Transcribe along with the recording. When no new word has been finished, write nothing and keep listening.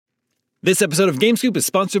This episode of GameScoop is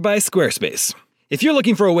sponsored by Squarespace. If you're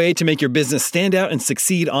looking for a way to make your business stand out and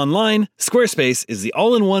succeed online, Squarespace is the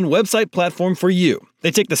all-in-one website platform for you.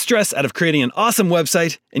 They take the stress out of creating an awesome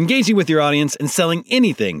website, engaging with your audience, and selling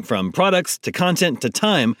anything from products to content to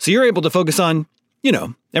time, so you're able to focus on,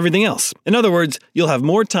 everything else. In other words, you'll have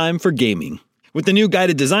more time for gaming. With the new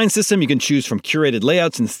guided design system, you can choose from curated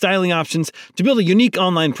layouts and styling options to build a unique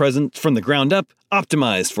online presence from the ground up,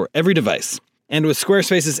 optimized for every device. And with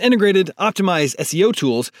Squarespace's integrated, optimized SEO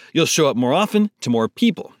tools, you'll show up more often to more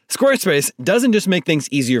people. Squarespace doesn't just make things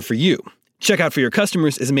easier for you. Checkout for your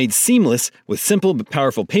customers is made seamless with simple but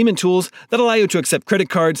powerful payment tools that allow you to accept credit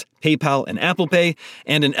cards, PayPal, and Apple Pay,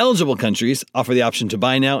 and in eligible countries, offer the option to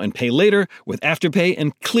buy now and pay later with Afterpay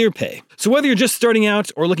and ClearPay. So whether you're just starting out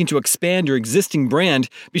or looking to expand your existing brand,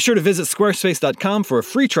 be sure to visit squarespace.com for a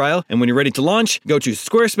free trial, and when you're ready to launch, go to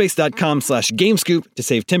squarespace.com/gamescoop to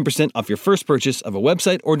save 10% off your first purchase of a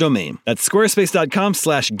website or domain. That's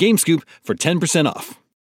squarespace.com/gamescoop for 10% off.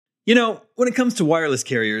 When it comes to wireless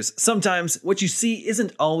carriers, sometimes what you see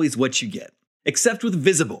isn't always what you get. Except with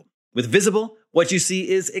Visible. With Visible, what you see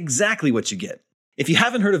is exactly what you get. If you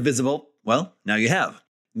haven't heard of Visible, well, now you have.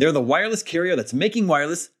 They're the wireless carrier that's making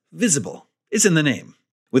wireless visible. It's in the name.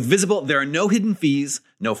 With Visible, there are no hidden fees,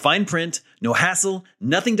 no fine print, no hassle,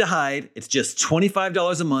 nothing to hide. It's just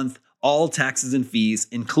 $25 a month, all taxes and fees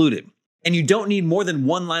included. And you don't need more than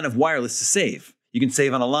one line of wireless to save. You can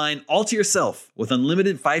save on a line all to yourself with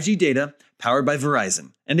unlimited 5G data powered by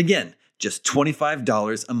Verizon. And again, just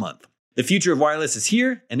 $25 a month. The future of wireless is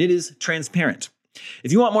here, and it is transparent.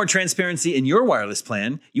 If you want more transparency in your wireless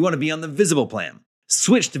plan, you want to be on the Visible plan.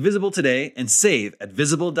 Switch to Visible today and save at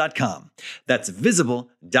Visible.com. That's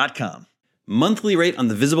Visible.com. Monthly rate on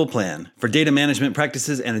the Visible plan. For data management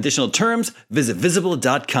practices and additional terms, visit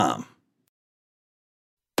Visible.com.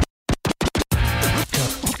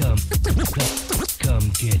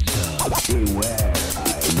 Come get some. Beware,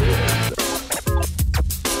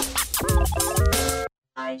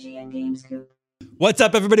 IGN GameScoop. What's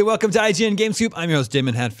up, everybody? Welcome to IGN GameScoop. I'm your host,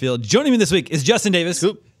 Damon Hatfield. Joining me this week is Justin Davis,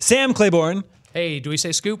 Scoop. Sam Claiborne. Hey, do we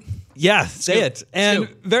say scoop? Yeah, say it. And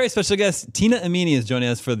Scoop. very special guest, Tina Amini is joining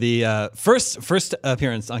us for the first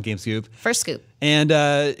appearance on GameScoop. First scoop. And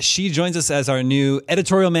she joins us as our new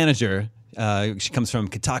editorial manager. She comes from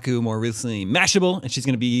Kotaku, more recently Mashable, and she's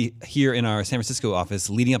going to be here in our San Francisco office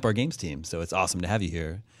leading up our games team. So it's awesome to have you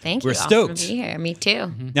here. Thank you. We're stoked. Awesome to be here. Me too.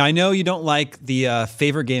 Mm-hmm. Now, I know you don't like the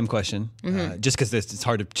favorite game question, just because it's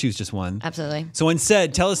hard to choose just one. Absolutely. So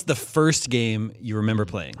instead, tell us the first game you remember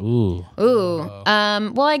playing. Ooh.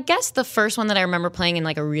 Well, I guess the first one that I remember playing in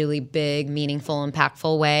like a really big, meaningful,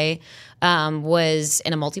 impactful way was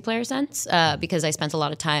in a multiplayer sense because I spent a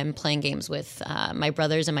lot of time playing games with my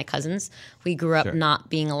brothers and my cousins. We grew up not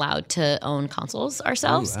being allowed to own consoles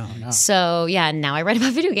ourselves. Ooh, wow. So yeah, now I write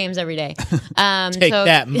about video games every day. Take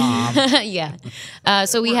that, Mom. Yeah.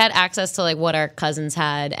 So we had access to like what our cousins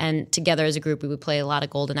had, and together as a group we would play a lot of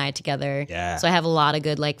GoldenEye together. Yeah. So I have a lot of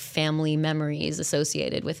good like family memories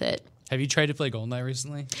associated with it. Have you tried to play GoldenEye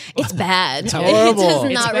recently? It's bad. It horrible. does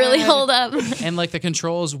It's not really bad. hold up. And like the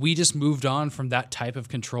controls, we just moved on from that type of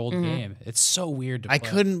controlled game. It's so weird to play. I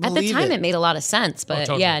couldn't At believe the time, it made a lot of sense, but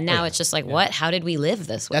totally. yeah, now it's just like, what? How did we live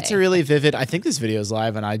this way? That's a really vivid. I think this video is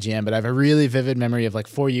live on IGN, but I have a really vivid memory of like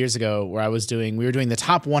 4 years ago where we were doing the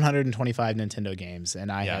top 125 Nintendo games,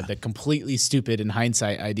 and I had the completely stupid, in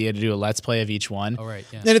hindsight, idea to do a let's play of each one. Oh, right,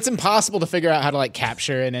 yeah. And it's impossible to figure out how to like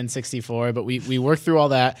capture an N64, but we worked through all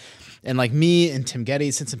that. And like me and Tim Getty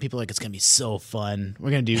sent some people like, it's gonna be so fun. We're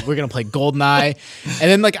gonna play GoldenEye. And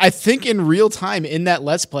then like I think in real time in that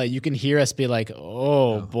Let's Play, you can hear us be like,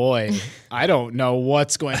 oh boy, I don't know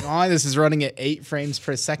what's going on. This is running at 8 frames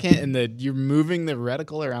per second, and you're moving the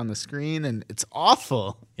reticle around the screen, and it's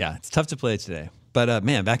awful. Yeah, it's tough to play today. But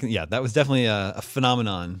man, that was definitely a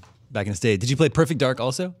phenomenon back in the day. Did you play Perfect Dark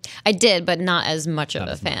also? I did, but not as much of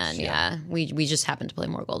a as much, fan. Yeah, we just happened to play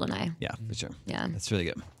more GoldenEye. Yeah, for sure. Yeah. That's really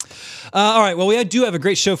good. All right, well, we do have a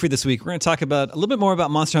great show for you this week. We're going to talk about a little bit more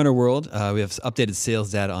about Monster Hunter World. We have updated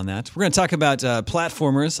sales data on that. We're going to talk about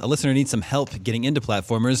platformers. A listener needs some help getting into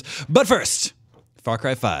platformers. But first, Far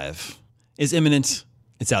Cry 5 is imminent.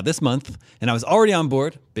 It's out this month, and I was already on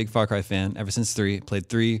board. Big Far Cry fan ever since 3. Played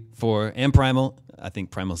 3, 4, and Primal. I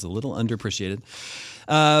think Primal's a little underappreciated.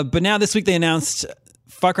 But now this week they announced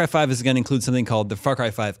Far Cry 5 is going to include something called the Far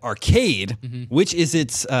Cry 5 Arcade, which is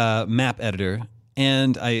its map editor.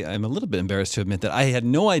 And I'm a little bit embarrassed to admit that I had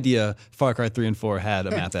no idea Far Cry 3 and 4 had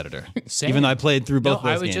a map editor. Even though I played through both those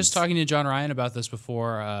I was games. just talking to John Ryan about this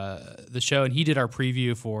before the show, and he did our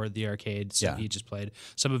preview for the arcade. So he just played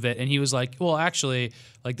some of it, and he was like, "Well, actually,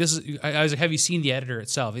 like this is." I was like, "Have you seen the editor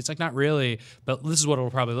itself?" He's like, "Not really, but this is what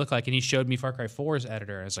it'll probably look like." And he showed me Far Cry 4's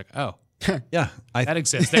editor. I was like, "Oh, Yeah. that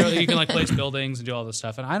exists. There, you can like place buildings and do all this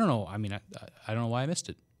stuff." And I don't know. I mean, I don't know why I missed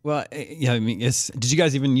it. Well, yeah, I mean, did you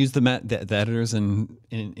guys even use the editors in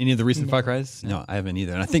any of the recent Far Cries? No, I haven't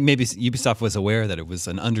either. And I think maybe Ubisoft was aware that it was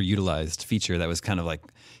an underutilized feature that was kind of like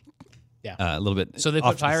a little bit So they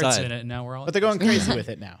off put to the pirates side. in it, and now we're all. But they're going crazy with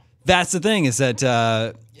it now. That's the thing is that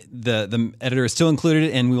the editor is still included,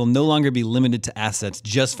 and we will no longer be limited to assets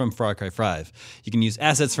just from Far Cry 5. You can use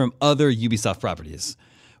assets from other Ubisoft properties.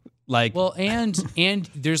 Like, Well, and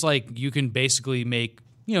there's like you can basically make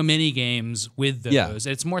mini games with those. Yeah.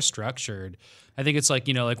 It's more structured. I think it's like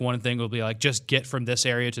like one thing will be like just get from this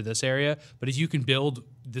area to this area, but if you can build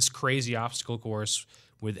this crazy obstacle course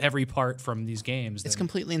with every part from these games, It's then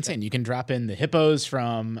completely insane. You can drop in the hippos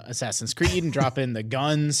from Assassin's Creed and drop in the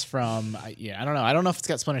guns from I don't know. I don't know if it's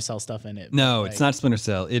got Splinter Cell stuff in it. no, but, it's not Splinter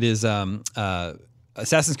Cell. It is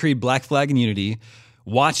Assassin's Creed Black Flag and Unity,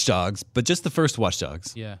 Watch Dogs, but just the first Watch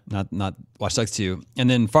Dogs. Yeah. Not Watch Dogs 2. And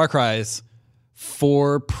then Far Cry's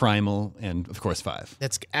 4, Primal, and of course 5.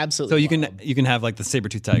 That's So absolutely you can have like the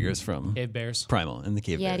saber-toothed tigers from cave bears. Primal and the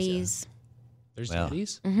cave bears. Yeah. Yetis. There's Well.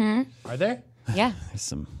 yetis. Mm-hmm. Are there? Yeah. There's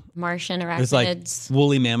some. Martian There's like arachnids.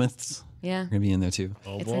 woolly mammoths. Yeah. Gonna be in there too.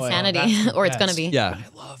 Oh It's boy. insanity. that's the Or it's going to best. be. Yeah.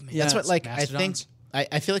 I love me. That's what I think. Mastodons.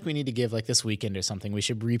 I feel like we need to give like this weekend or something. We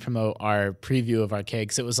should re-promote our preview of Arcade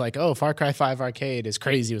because it was like, oh, Far Cry 5 Arcade is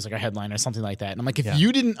crazy. It was like our headline or something like that. And I'm like, if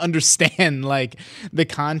you didn't understand like the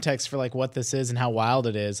context for like what this is and how wild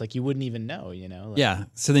it is, like you wouldn't even know. Like, Yeah.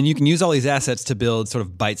 So then you can use all these assets to build sort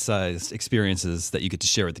of bite-sized experiences that you get to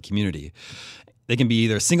share with the community. They can be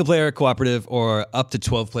either single-player, cooperative, or up to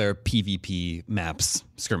 12-player PvP maps,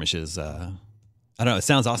 skirmishes. I don't know. It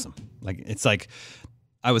sounds awesome. Like it's like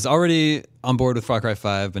I was already on board with Far Cry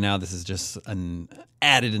 5, but now this is just an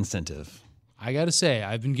added incentive. I gotta say,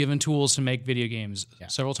 I've been given tools to make video games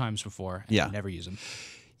several times before, and Yeah. I never use them.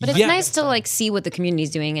 But it's Yeah. nice to like see what the community's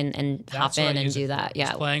doing and hop That's what in I and use do it that. for,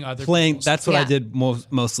 Yeah. is playing other Playing. people's That's what I Yeah. did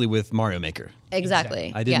mostly with Mario Maker.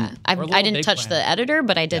 Exactly. I didn't- Yeah. I Little didn't Big touch Planet. the editor,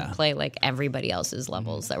 but I did Yeah. play like everybody else's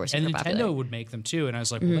levels that were super and Nintendo popular. would make them too, and I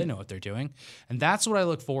was like, well, they know what they're doing, and that's what I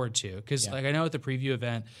look forward to because like I know at the preview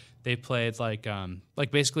event they played like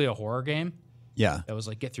basically a horror game Yeah. that was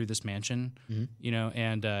like get through this mansion,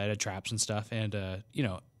 and it had traps and stuff, and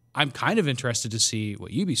I'm kind of interested to see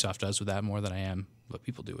what Ubisoft does with that more than I am what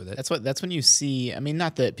people do with it. That's when you see. I mean,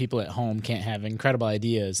 not that people at home can't have incredible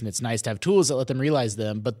ideas, and it's nice to have tools that let them realize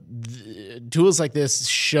them. But tools like this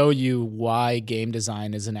show you why game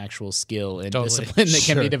design is an actual skill and Totally. discipline that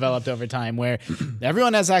can Sure. be developed over time. Where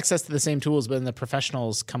everyone has access to the same tools, but then the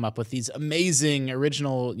professionals come up with these amazing,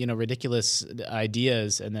 original, ridiculous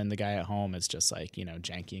ideas, and then the guy at home is just like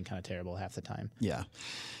janky and kind of terrible half the time. Yeah.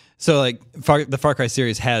 So like the Far Cry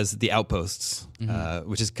series has the outposts,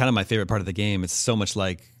 which is kind of my favorite part of the game. It's so much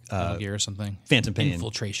like Metal Gear or something. Phantom Pain.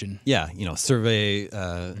 Infiltration. Yeah, survey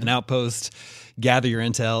an outpost, gather your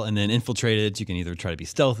intel, and then infiltrate it. You can either try to be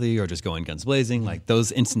stealthy or just go in guns blazing. Like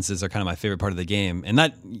those instances are kind of my favorite part of the game, and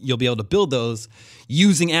that you'll be able to build those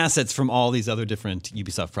using assets from all these other different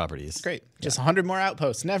Ubisoft properties. Great, just 100 more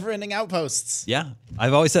outposts, never-ending outposts. Yeah,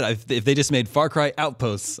 I've always said if they just made Far Cry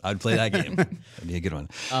Outposts, I'd play that game. That'd be a good one.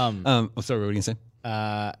 Sorry, what were you gonna say?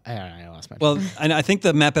 I don't know. I lost my. Well, and I think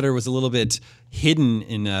the map editor was a little bit hidden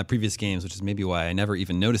in previous games, which is maybe why I never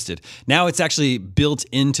even noticed it. Now it's actually built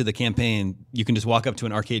into the campaign. You can just walk up to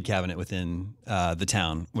an arcade cabinet within the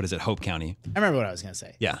town. What is it, Hope County? I remember what I was going to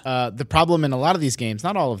say. Yeah. The problem in a lot of these games,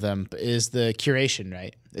 not all of them, is the curation,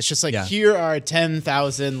 right? It's just like, Yeah. here are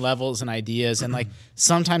 10,000 levels and ideas. And like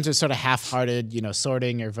sometimes it's sort of half-hearted,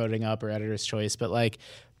 sorting or voting up or editor's choice. But like,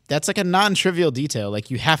 that's like a non-trivial detail.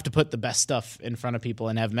 Like you have to put the best stuff in front of people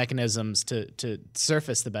and have mechanisms to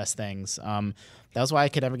surface the best things. That was why I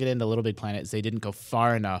could never get into Little Big Planet, is they didn't go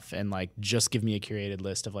far enough and like just give me a curated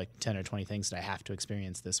list of like 10 or 20 things that I have to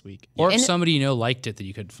experience this week. Or if And- somebody liked it, that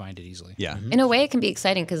you could find it easily. Yeah. In a way, it can be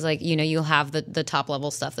exciting because, like, you'll have the top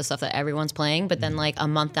level stuff, the stuff that everyone's playing, but then, like, a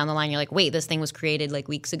month down the line, you're like, wait, this thing was created, like,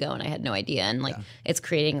 weeks ago, and I had no idea. And, like, it's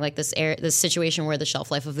creating, like, this situation where the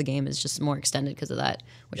shelf life of the game is just more extended because of that,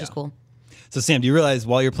 which is cool. So Sam, do you realize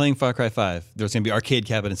while you're playing Far Cry 5, there's going to be arcade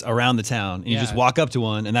cabinets around the town, and you Yeah. just walk up to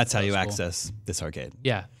one, and that's how you cool. access this arcade.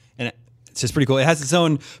 Yeah. And it's just pretty cool. It has its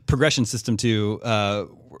own progression system too,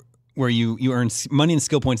 where you earn money and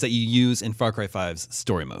skill points that you use in Far Cry 5's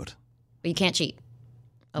story mode. But you can't cheat.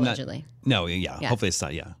 allegedly. No, yeah. Hopefully it's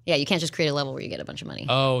not. Yeah. Yeah, you can't just create a level where you get a bunch of money.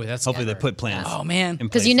 Oh, that's Hopefully they put plans. Oh man,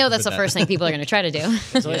 Because you know that's the first thing people are going to try to do.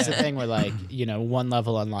 It's always the thing where like, one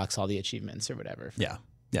level unlocks all the achievements or whatever. Yeah.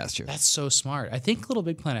 Yeah, that's true. that's so smart. I think Little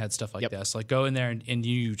Big Planet had stuff like this. Like go in there and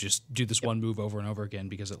you just do this one move over and over again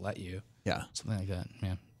because it let you. Yeah. Something like that.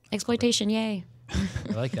 Yeah. Exploitation, yay.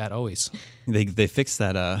 I like that always. They fixed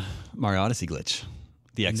that Mario Odyssey glitch.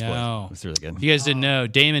 The exploit. No. It was really good. If you guys didn't know,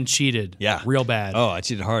 Damon cheated. Yeah. Real bad. Oh, I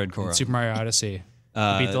cheated hardcore. Super Mario Odyssey.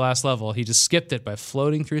 He beat the last level. He just skipped it by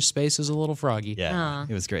floating through space as a little froggy. Yeah.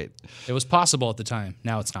 It was great. It was possible at the time.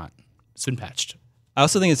 Now it's not. It's been patched. I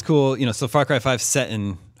also think it's cool, so Far Cry 5 set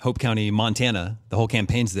in Hope County, Montana. The whole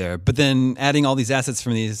campaign's there. But then adding all these assets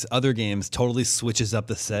from these other games totally switches up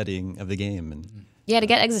the setting of the game. And Yeah, to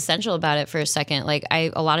get existential about it for a second, like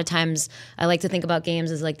a lot of times I like to think about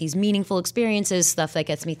games as like these meaningful experiences, stuff that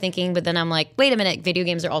gets me thinking. But then I'm like, wait a minute, video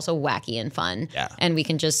games are also wacky and fun, and we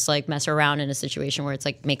can just like mess around in a situation where it's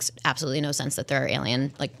like makes absolutely no sense that there are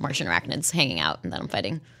alien like Martian arachnids hanging out and that I'm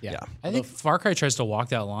fighting. Yeah. I think Far Cry tries to walk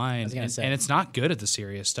that line, gonna say. and it's not good at the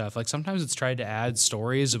serious stuff. Like sometimes it's tried to add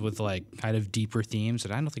stories with like kind of deeper themes,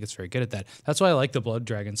 and I don't think it's very good at that. That's why I like the Blood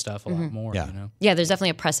Dragon stuff a lot more. Yeah. Yeah, there's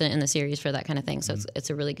definitely a precedent in the series for that kind of thing, so it's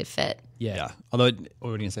a really good fit. yeah. Although, what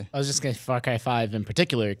were you going to say? I was just going to Far Cry 5 in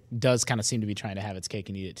particular does kind of seem to be trying to have its cake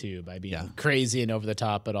and eat it too by being crazy and over the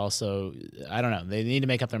top, but also, I don't know, they need to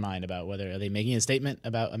make up their mind about whether are they making a statement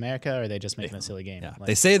about America or are they just making a silly game. Yeah. Like,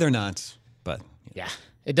 They say they're not, but yeah,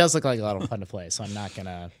 it does look like a lot of fun to play, so I'm not going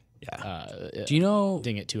to Do you know?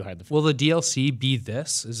 ding it too hard. Will the DLC be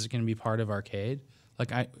this? Is it going to be part of Arcade?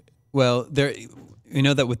 Like well, there. You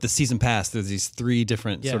know that with the season pass, there's these 3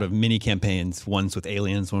 different Yeah. sort of mini campaigns. One's with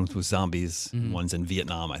aliens, one's with zombies, one's in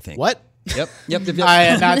Vietnam, I think. What? Yep. I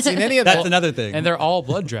have not seen any of That's that. another thing. and they're all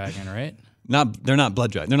Blood Dragon, right? They're not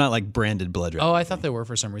Blood Dragon. They're not like branded Blood Dragon. Oh, I thought they were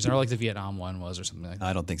for some reason, or like the Vietnam one was, or something like that.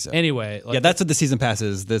 I don't think so. Anyway, like Yeah, that's what the season pass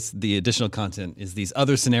is. The additional content is these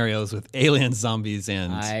other scenarios with aliens, zombies,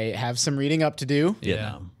 and I have some reading up to do.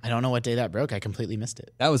 Vietnam. I don't know what day that broke. I completely missed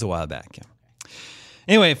it. That was a while back. Yeah.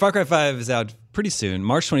 Anyway, Far Cry 5 is out pretty soon,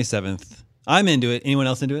 March 27th. I'm into it. Anyone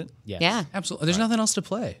else into it? Yes. Yeah. absolutely. There's nothing else to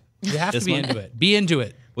play. You have to This be one? into it. Be into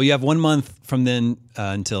it. Well, you have 1 month from then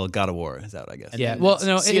until God of War is out, I guess. Yeah. then Well, it's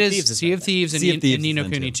no, Sea it of is Thieves is Sea of like Thieves and Sea of Thieves and Ni no is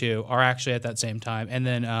then Kuni too. 2 are actually at that same time. And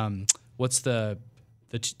then what's the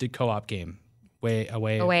co-op game? Way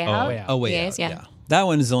Away A Way Out? Oh, wait. Yes, yeah. yeah. That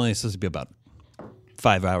one is only supposed to be about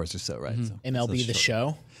 5 hours or so, right? So, MLB so The short.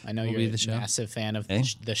 Show. I know MLB you're The a Show. massive fan of Eh?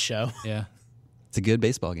 the show. Yeah. It's a good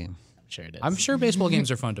baseball game. I'm sure it is. I'm sure baseball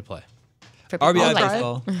games are fun to play. For people RBI who like it.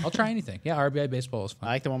 baseball, I'll try anything. Yeah, RBI baseball is I fun.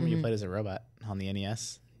 like the one where you played as a robot on the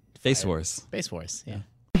NES. Face Wars. Space Force. Yeah.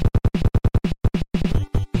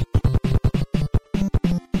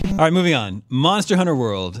 All right, moving on. Monster Hunter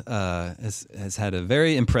World has had a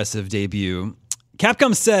very impressive debut.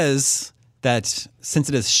 Capcom says that since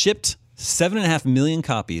it has shipped 7.5 million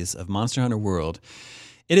copies of Monster Hunter World,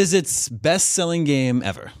 it is its best-selling game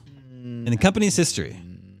ever in the company's history.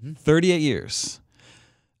 38 years.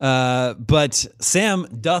 But Sam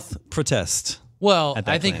doth protest. Well, at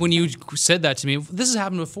that I think claim. when you said that to me, this has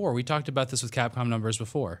happened before. We talked about this with Capcom numbers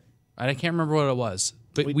before. I can't remember what it was.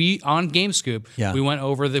 But we on GameScoop, Yeah. we went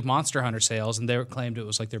over the Monster Hunter sales, and they claimed it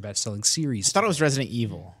was like their best-selling series. I thought it was Resident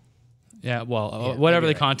Evil. Yeah, well, whatever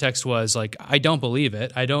the context was, like I don't believe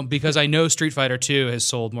it. I don't because I know Street Fighter 2 has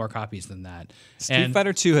sold more copies than that. Street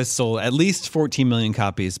Fighter 2 has sold at least 14 million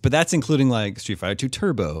copies, but that's including like Street Fighter 2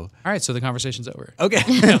 Turbo. All right, so the conversation's over. Okay.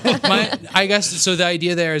 I guess so. The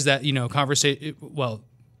idea there is that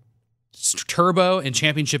Turbo and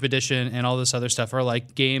Championship Edition and all this other stuff are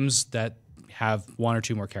like games that have 1 or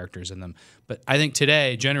 2 more characters in them. But I think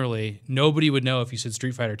today, generally, nobody would know if you said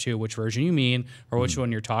Street Fighter 2 which version you mean or which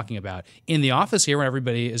one you're talking about. In the office here, when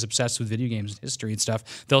everybody is obsessed with video games and history and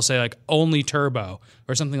stuff, they'll say like only Turbo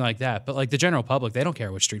or something like that. But like the general public, they don't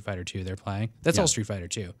care which Street Fighter 2 they're playing. That's all Street Fighter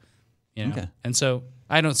 2. You know? Okay. And so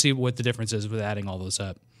I don't see what the difference is with adding all those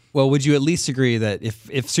up. Well, would you at least agree that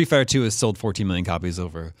if Street Fighter 2 has sold 14 million copies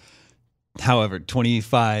over, however,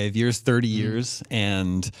 25 years, 30 years,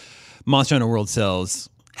 and Monster Hunter World sells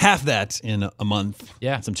half that in a month,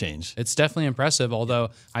 Yeah. some change. It's definitely impressive, although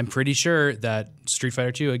I'm pretty sure that Street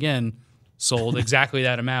Fighter 2, again, sold exactly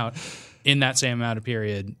that amount in that same amount of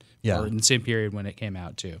period, Yeah. or in the same period when it came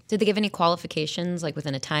out, too. Did they give any qualifications, like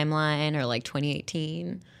within a timeline or like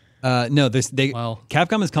 2018? No, Well,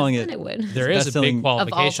 Capcom is calling Then it. it would. There is a best-selling big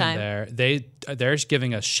qualification time. there. They're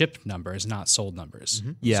giving us shipped numbers, not sold numbers.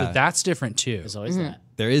 Yeah. So that's different, too. There's always that.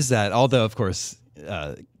 There is that, although, of course,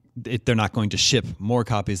 they're not going to ship more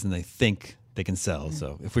copies than they think they can sell.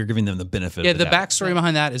 So if we're giving them the benefit Yeah, of the doubt. backstory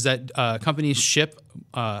behind that is that companies ship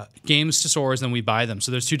games to stores and we buy them.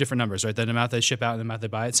 So there's two different numbers, right? The amount they ship out and the amount they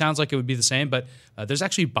buy. It sounds like it would be the same, but there's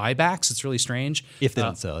actually buybacks. It's really strange. If they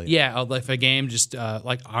don't sell, Yeah, if a game just,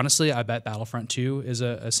 honestly, I bet Battlefront 2 is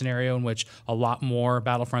a scenario in which a lot more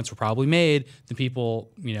Battlefronts were probably made than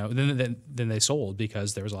people, than they sold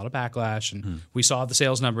because there was a lot of backlash. And we saw the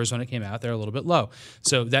sales numbers when it came out. They're a little bit low.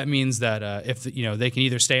 So that means that if, they can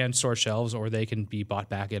either stay on store shelves or they can be bought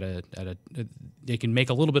back they can make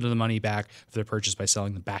a little bit of the money back for their purchase by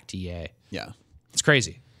selling them back to EA. Yeah. It's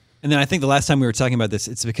crazy. And then I think the last time we were talking about this,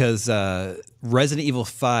 it's because Resident Evil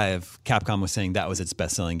 5, Capcom was saying that was its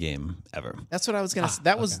best-selling game ever. That's what I was going to say.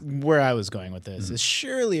 That was where I was going with this. Is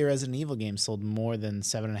surely a Resident Evil game sold more than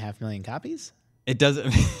 7.5 million copies? It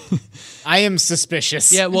doesn't. I am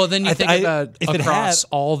suspicious. Yeah, well, then you think about if it across had-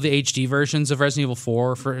 all the HD versions of Resident Evil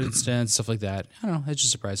 4, for instance, stuff like that. I don't know. It's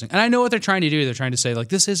just surprising. And I know what they're trying to do. They're trying to say,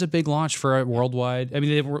 this is a big launch for a worldwide. I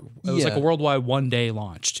mean, it was like a worldwide one-day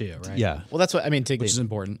launch, too, right? Yeah. Well, that's what I mean. Which is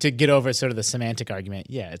important. To get over sort of the semantic argument,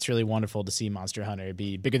 yeah, it's really wonderful to see Monster Hunter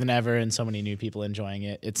be bigger than ever and so many new people enjoying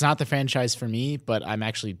it. It's not the franchise for me, but I'm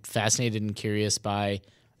actually fascinated and curious by,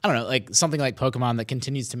 I don't know, like something like Pokemon that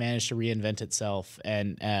continues to manage to reinvent itself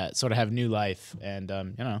and sort of have new life. And,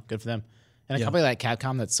 good for them. And a company like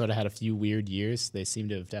Capcom that's sort of had a few weird years, they seem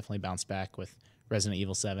to have definitely bounced back with Resident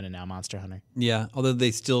Evil 7 and now Monster Hunter. Yeah, although they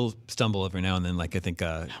still stumble every now and then. Like I think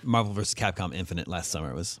Marvel vs. Capcom Infinite last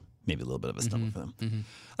summer was maybe a little bit of a stumble for them.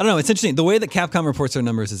 I don't know. It's interesting. The way that Capcom reports their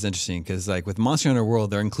numbers is interesting because like with Monster Hunter World,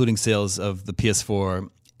 they're including sales of the PS4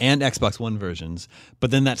 and Xbox One versions. But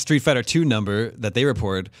then that Street Fighter 2 number that they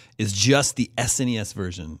report is just the SNES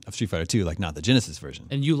version of Street Fighter 2, like not the Genesis version.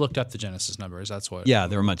 And you looked up the Genesis numbers. That's what. Yeah,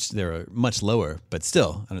 they were much lower, but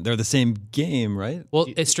still, they're the same game, right? Well,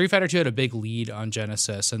 Street Fighter 2 had a big lead on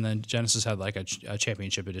Genesis, and then Genesis had like a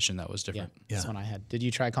championship edition that was different. Yeah, that's one I had. Did you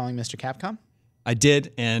try calling Mr. Capcom? I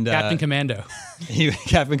did, and Captain Commando.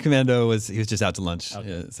 Captain Commando was just out to lunch,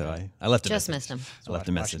 so I left. Just missed him. I left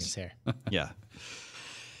a Washing message. his hair. Yeah.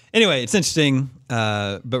 Anyway, it's interesting,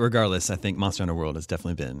 but regardless, I think Monster Hunter World has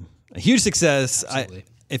definitely been a huge success.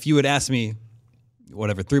 If you had asked me,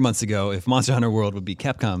 3 months ago, if Monster Hunter World would be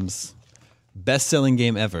Capcom's best-selling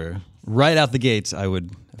game ever, right out the gates, I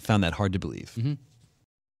would have found that hard to believe.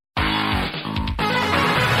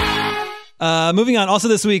 Moving on, also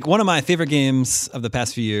this week, one of my favorite games of the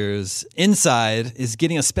past few years, Inside, is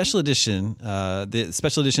getting a special edition. The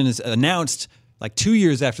special edition is announced like 2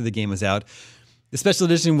 years after the game was out. The special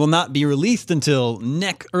edition will not be released until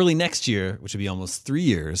early next year, which will be almost 3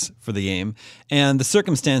 years for the game. And the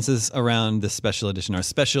circumstances around this special edition are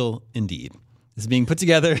special indeed. It's being put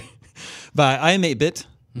together by I Am 8-Bit,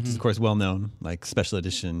 which is, of course, well-known, like special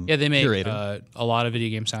edition Yeah, they make curator. a lot of video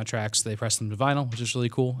game soundtracks. They press them to vinyl, which is really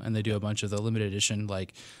cool. And they do a bunch of the limited edition.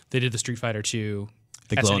 Like they did the Street Fighter 2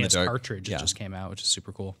 The glow-in-the SNES dark. cartridge that Yeah. just came out, which is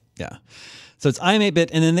super cool. Yeah. So it's I Am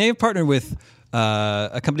 8-Bit, and then they've partnered with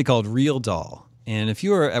a company called Real Doll. And if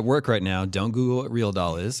you are at work right now, don't Google what Real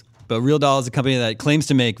Doll is. But Real Doll is a company that claims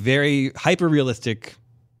to make very hyper-realistic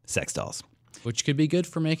sex dolls. Which could be good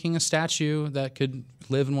for making a statue that could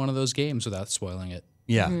live in one of those games without spoiling it.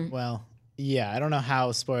 Yeah. Well, yeah, I don't know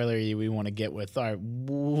how spoilery we want to get with. All right,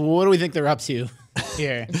 what do we think they're up to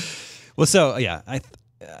here? Well, so, yeah, I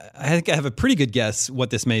think I have a pretty good guess what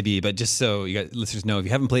this may be, but just so you guys, listeners know, if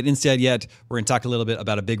you haven't played Inside yet, we're going to talk a little bit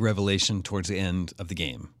about a big revelation towards the end of the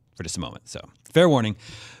game for just a moment. So, fair warning.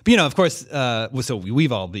 But, of course, so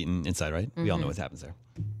we've all beaten Inside, right? We all know what happens there.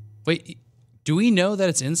 Wait, do we know that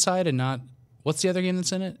it's Inside and not... What's the other game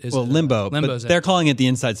that's in it? Is Limbo. Limbo's But they're calling it the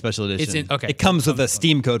Inside Special Edition. Okay. It comes with a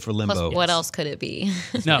Steam code for Plus, Limbo. what else could it be?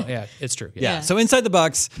 No, yeah, it's true. Yeah. So inside the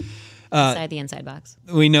box, Inside the inside box.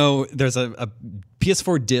 we know there's a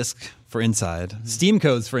PS4 disc for Inside, Steam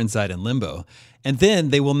codes for Inside and Limbo, and then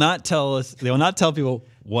they will not tell us. They will not tell people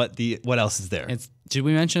what else is there. Did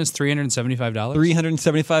we mention it's $375?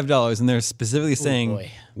 $375, and they're specifically saying boy.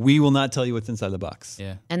 we will not tell you what's inside the box.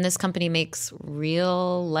 Yeah. And this company makes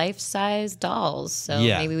real life-size dolls. So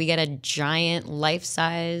Yeah. maybe we get a giant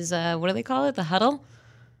life-size, what do they call it? The Huddle?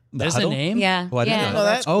 There's Huddle? a name? Yeah. Oh, I didn't yeah. know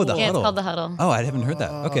that. Oh, the Yeah, Huddle. it's called the Huddle. Oh, I haven't heard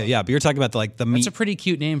that. Okay, yeah, but you're talking about the meat. It's a pretty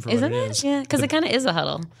cute name for Isn't what it it? is. Yeah, because it kind of is a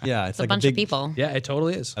huddle. Yeah, it's a like bunch a of big, people. Yeah, it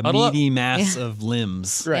totally is. a Huddle up. meaty mass of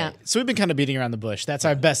limbs. Right. Yeah. So we've been kind of beating around the bush. That's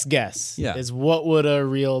our best guess. Yeah. Is what would a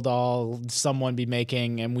real doll someone be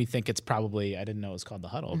making? And we think it's probably, I didn't know it was called the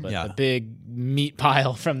Huddle, but Yeah. the big meat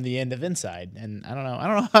pile from the end of Inside. And I don't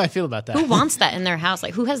know how I feel about that. Who wants that in their house?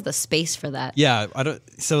 Like, who has the space for that? Yeah, I don't.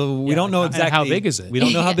 So we don't know and exactly how big is it? We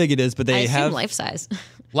don't know how big it is, but I they assume have life-size.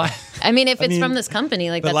 I mean, if it's from this company,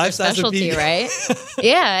 like the that's their life size would be- specialty, right?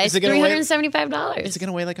 Yeah, it's it gonna weigh- $375. Is it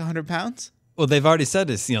gonna weigh like 100 pounds? Well, they've already said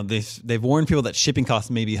this. They've warned people that shipping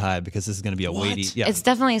costs may be high because this is going to be a weighty. Yeah. It's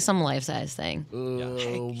definitely some life size thing.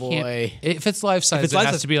 Oh boy. Can't- If it's life size, it's it life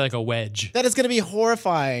has size- to be like a wedge. That is going to be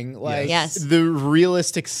horrifying. Like Yes. the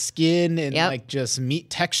realistic skin and Yep. like just meat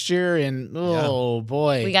texture and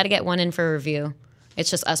boy. We got to get one in for review.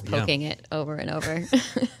 It's just us poking it over and over.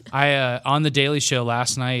 I on the Daily Show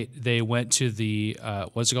last night, they went to the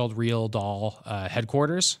what's it called, Real Doll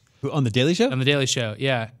headquarters. On the Daily Show? On the Daily Show,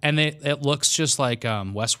 yeah, and it looks just like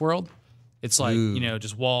Westworld. It's like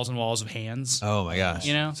just walls and walls of hands. Oh my gosh.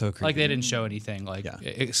 So creepy. Like they didn't show anything like Yeah.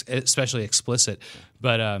 especially explicit,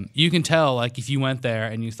 but you can tell like if you went there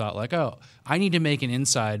and you thought like, oh, I need to make an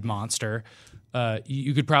inside monster.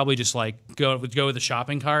 You could probably just like go with a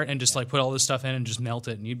shopping cart and just like put all this stuff in and just melt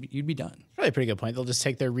it and you'd be done. Probably a pretty good point. They'll just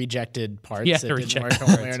take their rejected parts Yeah, that their didn't rejected work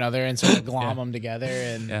one way or another and sort of glom them together.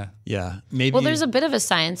 And Yeah. Yeah. Maybe. Well, there's a bit of a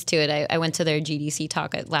science to it. I went to their GDC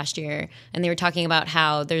talk last year, and they were talking about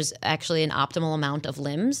how there's actually an optimal amount of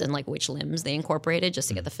limbs and like which limbs they incorporated just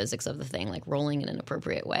to get the physics of the thing, like rolling in an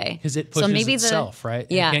appropriate way. Because it pushes itself, right?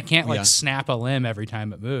 Yeah. It can't like Yeah. snap a limb every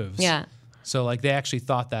time it moves. Yeah. So like they actually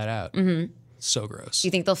thought that out. Mm-hmm. So gross. Do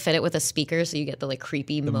you think they'll fit it with a speaker so you get the like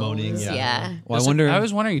creepy moaning, moans? yeah. Well, Does I wonder. I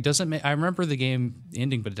was wondering, it doesn't make. I remember the game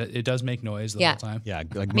ending, but it does make noise the Yeah. whole time. yeah.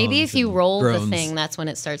 Like Maybe moans if you and roll groans. the thing, that's when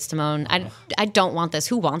it starts to moan. I don't want this.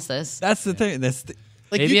 Who wants this? That's the thing. like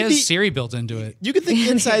Maybe you it could has Siri built into it. you could think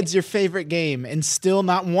Inside's your favorite game and still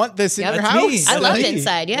not want this in Yep. your That's house. me. I That's loved me.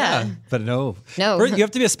 Inside, yeah. But no. No. You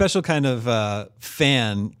have to be a special kind of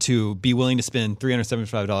fan to be willing to spend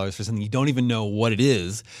 $375 for something you don't even know what it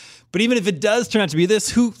is. But even if it does turn out to be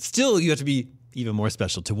this, you have to be even more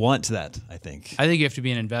special to want that, I think. I think you have to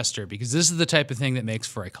be an investor because this is the type of thing that makes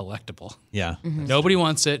for a collectible. Yeah. Mm-hmm. Nobody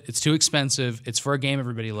wants it. It's too expensive. It's for a game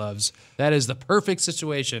everybody loves. That is the perfect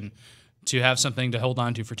situation to have something to hold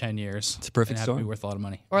on to for 10 years. It's a perfect and have it be storm. worth a lot of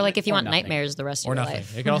money. Or like if you want nothing. nightmares the rest of Or your nothing.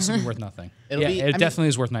 life. It could also be worth nothing. It'll be- I it mean- definitely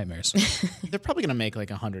is worth nightmares. They're probably going to make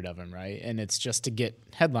like 100 of them, right? And it's just to get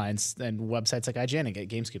headlines and websites like IGN and get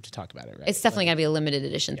GameScoop to talk about it, right? It's definitely got to be a limited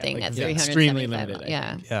edition thing like, at yeah, $375. extremely limited, I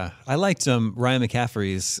Yeah. Yeah. I liked Ryan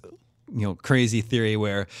McCaffrey's crazy theory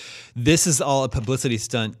where this is all a publicity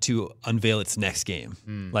stunt to unveil its next game.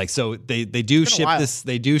 Like, so they do ship while.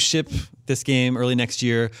 this game early next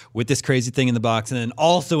year with this crazy thing in the box, and then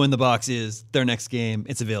also in the box is their next game.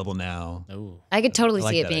 It's available now. I could totally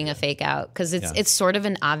like see it that being idea. a fake out because Yeah. it's sort of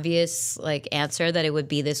an obvious like answer that it would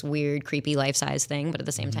be this weird, creepy life size thing, but at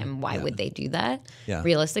the same time, why would they do that Yeah.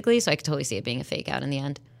 realistically? So I could totally see it being a fake out in the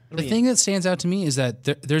end. The thing that stands out to me is that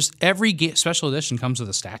there's every special edition comes with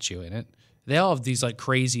a statue in it. They all have these like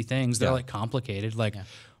crazy things. They're like complicated. Like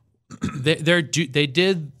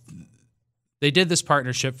they did this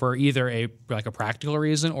partnership for either a practical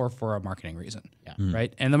reason or for a marketing reason. Yeah.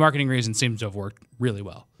 Right. And the marketing reason seems to have worked really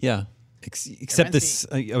well. Yeah. Except this,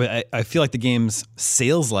 I feel like the game's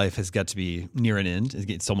sales life has got to be near an end.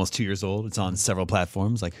 It's almost 2 years old. It's on several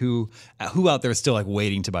platforms. Like who out there is still like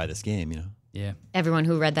waiting to buy this game? Yeah. Everyone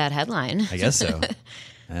who read that headline. I guess so.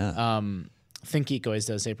 Yeah. ThinkGeek always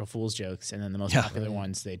does April Fool's jokes, and then the most popular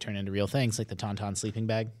ones they turn into real things, like the Tauntaun sleeping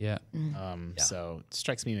bag. Yeah. So it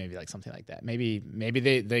strikes me maybe like something like that. Maybe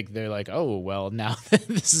they're like, oh well, now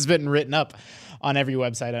this has been written up on every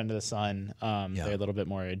website under the sun. They're a little bit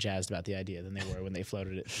more jazzed about the idea than they were when they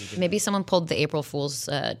floated it. Maybe someone pulled the April Fool's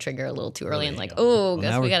trigger a little too early and like, oh,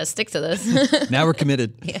 guess now we we're- got to stick to this. Now we're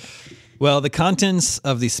committed. Well, the contents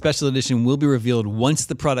of the special edition will be revealed once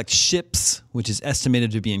the product ships, which is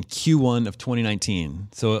estimated to be in Q1 of 2019.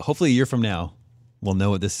 So hopefully a year from now, we'll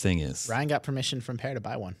know what this thing is. Ryan got permission from Pear to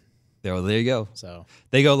buy one, There you go. so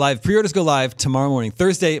They go live. Pre-orders go live tomorrow morning,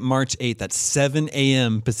 Thursday, March 8th at 7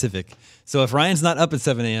 a.m. Pacific. So if Ryan's not up at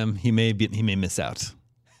 7 a.m., he may miss out.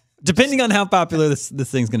 Depending on how popular this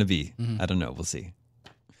thing's going to be. I don't know. We'll see.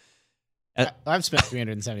 I've spent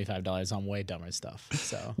 $375 on way dumber stuff.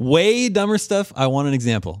 So Way dumber stuff. I want an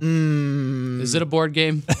example. Is it a board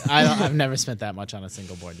game? I've never spent that much on a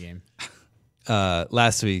single board game.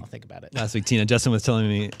 Last week, Think about it. Last week, Tina, Justin was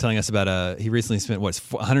telling us about he recently spent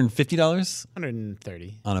 $150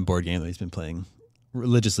 $130. on a board game that he's been playing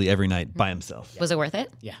religiously every night by himself. Was it worth it?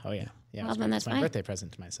 Yeah. Oh yeah. Yeah. Well, It's then my- that's it's my fine. birthday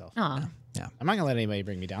present to myself. Aw. I'm not gonna let anybody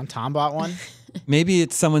bring me down. Tom bought one. Maybe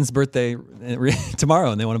it's someone's birthday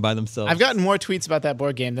tomorrow and they want to buy themselves. I've gotten more tweets about that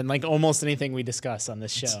board game than like almost anything we discuss on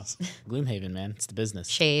this show. Gloomhaven, man, it's the business.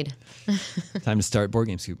 Shade. Time to start Board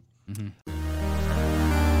Game Scoop.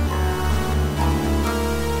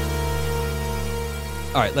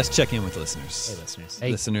 All right, let's check in with listeners. Hey, listeners.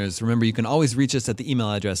 Listeners, remember you can always reach us at the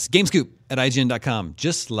email address gamescoop@ign.com.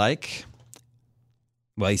 Just like,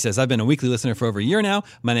 well, he says, I've been a weekly listener for over a year now.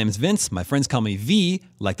 My name is Vince. My friends call me V,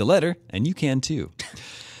 like the letter, and you can too.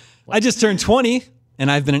 I just turned 20, and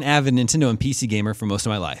I've been an avid Nintendo and PC gamer for most of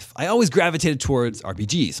my life. I always gravitated towards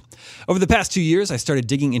RPGs. Over the past 2 years, I started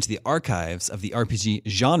digging into the archives of the RPG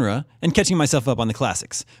genre and catching myself up on the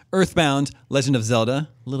classics. Earthbound, Legend of Zelda,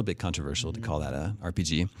 a little bit controversial to call that a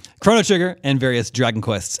RPG, Chrono Trigger, and various Dragon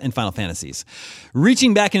Quests and Final Fantasies.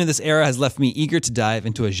 Reaching back into this era has left me eager to dive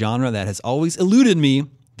into a genre that has always eluded me,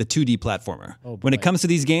 the 2D platformer. When it comes to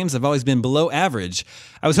these games, I've always been below average.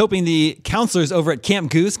 I was hoping the counselors over at Camp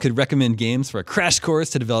Goose could recommend games for a crash course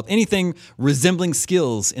to develop anything resembling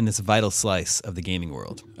skills in this vital slice of the gaming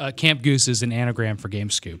world. Camp Goose is an anagram for Game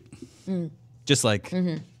Scoop. Just like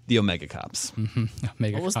the Omega Cops.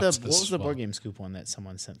 Omega What was Cops the as well. board game scoop one that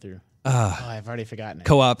someone sent through? I've already forgotten it.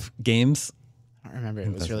 Co-op games. I don't remember.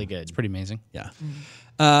 It was really good. Pretty amazing. Yeah.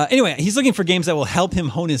 Anyway, he's looking for games that will help him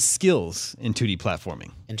hone his skills in 2D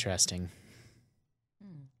platforming. Interesting.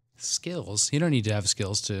 Skills. You don't need to have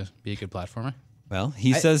skills to be a good platformer. Well,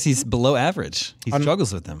 he says he's below average. He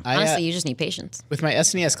struggles with them. Honestly, you just need patience. With my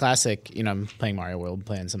SNES Classic, I'm playing Mario World,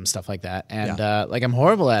 playing some stuff like that, and I'm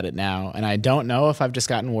horrible at it now, and I don't know if I've just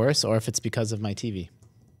gotten worse or if it's because of my TV.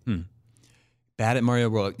 Bad at Mario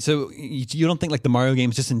World. So you don't think like the Mario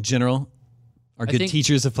games just in general are good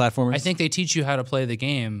teachers of platformers? I think they teach you how to play the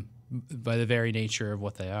game by the very nature of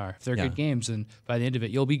what they are. If they're good games, and by the end of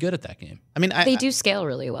it, you'll be good at that game. I mean, They do scale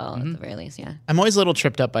really well at the very least, yeah. I'm always a little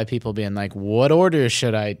tripped up by people being like, what order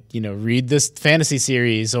should I, read this fantasy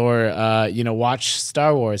series or, watch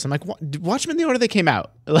Star Wars? I'm like, watch them in the order they came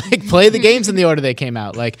out. Like, play the games in the order they came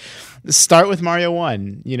out. Like, start with Mario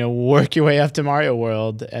 1, work your way up to Mario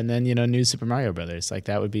World, and then, New Super Mario Brothers. Like,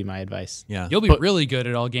 that would be my advice. Yeah. You'll be really good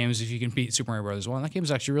at all games if you can beat Super Mario Bros. 1. That game's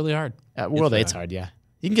actually really hard. World 8's hard, yeah.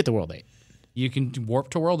 You can get to World 8. You can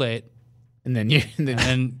warp to World 8, And then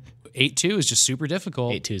and 8-2 is just super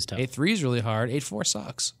difficult. 8-2 is tough. 8-3 is really hard. 8-4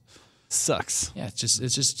 sucks. Sucks. Yeah, it's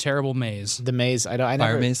just a terrible maze. the maze,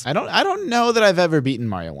 Maze? I don't know that I've ever beaten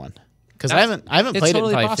Mario 1. Because I haven't It's played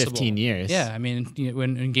totally it in probably possible. 15 years. Yeah, I mean,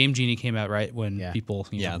 when Game Genie came out, right, when people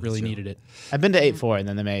that's really true. needed it. I've been to 8-4 and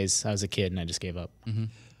then the maze. I was a kid and I just gave up.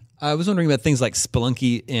 I was wondering about things like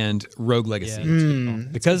Spelunky and Rogue Legacy.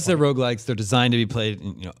 Because they're roguelikes, they're designed to be played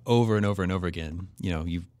over and over and over again.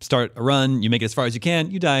 You start a run, you make it as far as you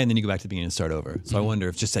can, you die, and then you go back to the beginning and start over. So I wonder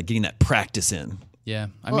if just like getting that practice in. Yeah,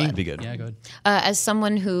 I mean, It'd be good. Yeah, go ahead. As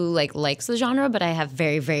someone who likes the genre, but I have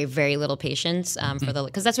very, very, very little patience for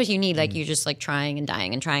because that's what you need. Like you're just like trying and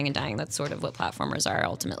dying and trying and dying. That's sort of what platformers are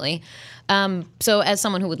ultimately. So as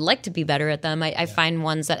someone who would like to be better at them, I find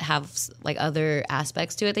ones that have like other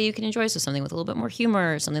aspects to it that you can enjoy. So something with a little bit more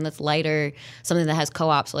humor, something that's lighter, something that has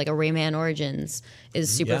co-op. So like a Rayman Origins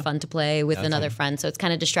is super fun to play with another friend. So it's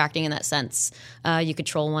kind of distracting in that sense. You could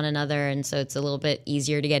troll one another, and so it's a little bit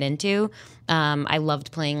easier to get into. I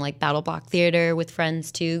loved playing like Battle Block Theater with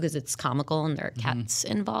friends too because it's comical and there are cats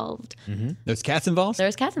involved. There's cats involved?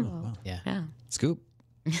 There's cats involved. Yeah. Scoop.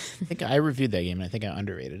 I think I reviewed that game and I think I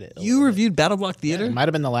underrated it. You reviewed Battle Block Theater? It might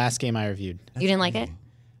have been the last game I reviewed. You didn't like it?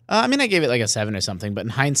 I mean, I gave it like a 7 or something, but in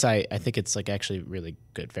hindsight, I think it's like actually really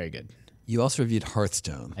good, very good. You also reviewed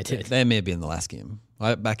Hearthstone. I did. That may have been the last game.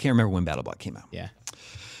 I can't remember when Battle Block came out. Yeah.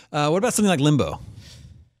 What about something like Limbo?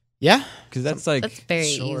 Yeah. Because that's like That's very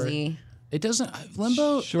easy. It doesn't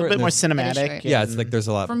Limbo. short. A bit more there's- cinematic. short. Yeah, it's like there's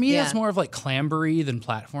a lot. For me, Yeah. that's more of like clambery than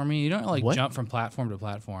platforming. You don't like What? jump from platform to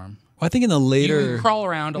platform. Well, I think in the You later. crawl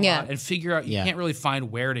around a Yeah. lot and figure out. You Yeah. can't really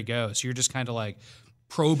find where to go, so you're just kind of like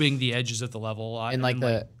probing the edges of the level And, like,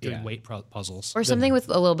 doing yeah. weight puzzles. Or something with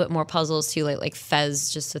a little bit more puzzles too, like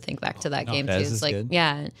Fez, just to think back to that game too. Fez It's is like good.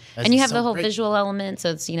 yeah, Fez and you is have so the whole great. visual element,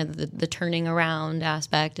 so it's the turning around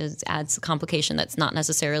aspect adds complication that's not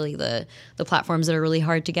necessarily the platforms that are really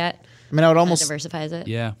hard to get. I mean, I would almost Diversifies it.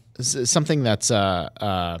 Yeah, something that's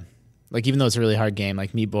like even though it's a really hard game,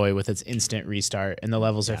 like Meat Boy with its instant restart and the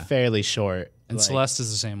levels are fairly short. and like, Celeste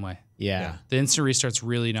is the same way. Yeah. The instant restart's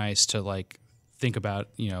really nice to like think about.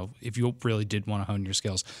 If you really did want to hone your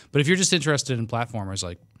skills, but if you're just interested in platformers,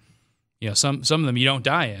 like some of them you don't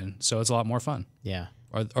die in, so it's a lot more fun. Yeah.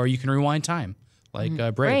 Or you can rewind time, like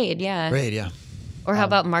Braid. Braid, yeah. Raid, yeah. Or how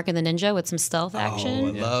about Mark and the Ninja with some stealth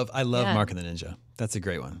action? I love Yeah. Mark and the Ninja. That's a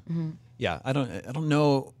great one. Yeah, I don't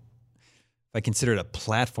know if I consider it a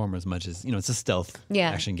platform as much as it's a stealth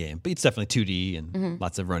action game, but it's definitely 2D and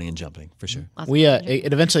lots of running and jumping for sure. We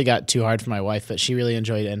it eventually got too hard for my wife, but she really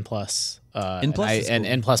enjoyed N+. and plus is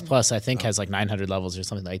cool. N++ I think has like 900 levels or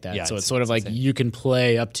something like that. Yeah, so it's it's sort of like insane. you can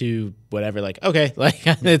play up to whatever. Like okay, like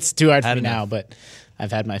it's too hard for Had me now, enough. but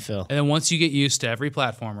I've had my fill. And then once you get used to every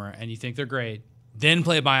platformer and you think they're great, then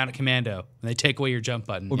play Bionic Commando and they take away your jump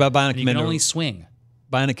button. What about Bionic And you Commando? can only swing.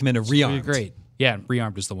 Bionic Commando Really Rearmed. great. Yeah,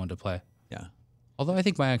 Rearmed is the one to play. Yeah. Although I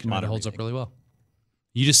think Bionic Commando Modern holds up remake. really well.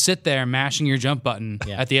 You just sit there mashing your jump button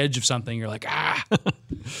at the edge of something. You're like, ah. You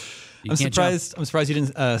I'm can't jump. surprised. I'm surprised you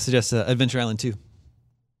didn't suggest Adventure Island 2.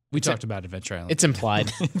 We talked about Adventure Island. It's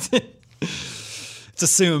implied. It's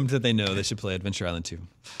assumed that they know they should play Adventure Island 2.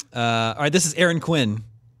 All right, this is Aaron Quinn.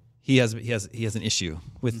 He has an issue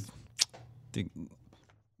with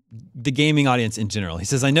the gaming audience in general. He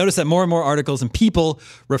says, I notice that more and more articles and people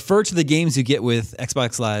refer to the games you get with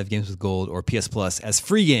Xbox Live, Games with Gold, or PS Plus as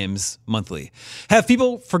free games monthly. Have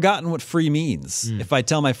people forgotten what free means? If I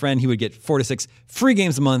tell my friend he would get 4 to 6 free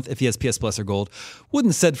games a month if he has PS Plus or Gold,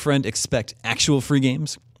 wouldn't said friend expect actual free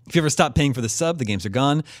games? If you ever stop paying for the sub, the games are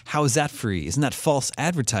gone. How is that free? Isn't that false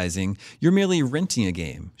advertising? You're merely renting a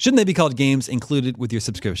game. Shouldn't they be called games included with your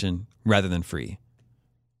subscription rather than free?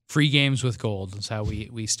 Free games with gold is how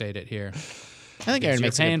we state it here. I think Aaron You're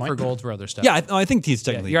makes a good paying point. for gold for other stuff. Yeah, I think he's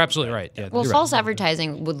Yeah, technically. you're absolutely right. Yeah, Well, you're false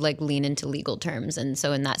advertising would like lean into legal terms, and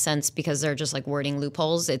so in that sense, because they're just like wording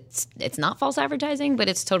loopholes, it's not false advertising, but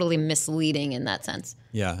it's totally misleading in that sense.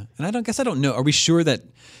 Yeah, and I don't know. Are we sure that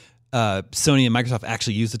Sony and Microsoft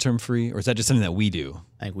actually use the term free, or is that just something that we do?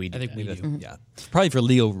 I think we do. I think we do. Yeah, probably for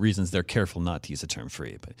legal reasons, they're careful not to use the term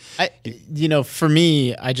free. But For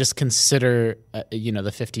me, I just consider, the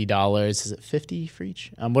 $50. Is it 50 for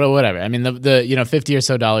each? Whatever. I mean, the $50 or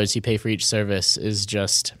so dollars you pay for each service is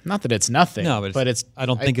just not that it's nothing. no, but it's I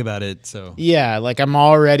don't think about it. So yeah, like I'm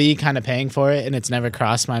already kind of paying for it, and it's never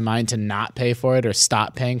crossed my mind to not pay for it or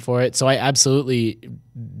stop paying for it. So I absolutely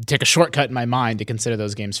take a shortcut in my mind to consider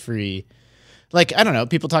those games free. Like I don't know,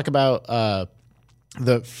 people talk about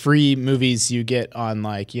the free movies you get on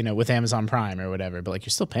with Amazon Prime or whatever, but like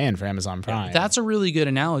you're still paying for Amazon Prime. That's a really good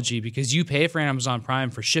analogy because you pay for Amazon Prime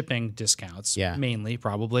for shipping discounts, mainly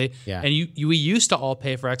probably. Yeah. And we used to all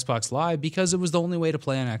pay for Xbox Live because it was the only way to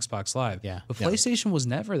play on Xbox Live. Yeah. But PlayStation was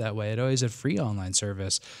never that way. It always had free online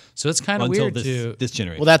service. So it's kind of until weird to this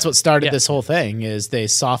generation. Well, that's what started Yeah. this whole thing is they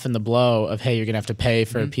softened the blow of, hey, you're going to have to pay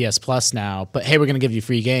for PS Plus now, but hey, we're going to give you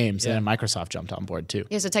free games. And then Microsoft jumped on board too.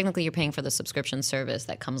 Yeah, so technically you're paying for the subscription service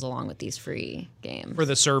that comes along with these free games. for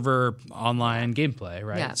the server online gameplay,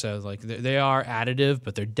 right? Yeah. So like they are additive,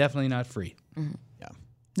 but they're definitely not free.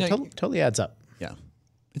 Yeah, Totally adds up. yeah,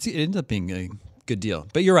 it ends up being a good deal.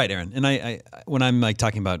 But you're right, Aaron. And I when I'm like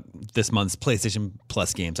talking about this month's PlayStation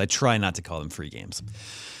Plus games, I try not to call them free games.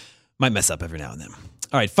 Might mess up every now and then.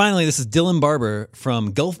 All right, finally, this is Dylan Barber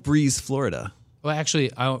from Gulf Breeze, Florida. Well,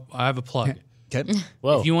 actually, I have a plug. Okay.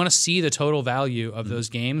 Whoa. If you want to see the total value of those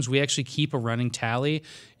games, we actually keep a running tally.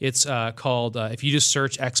 It's called, if you just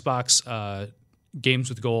search Xbox Games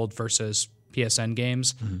with Gold versus PSN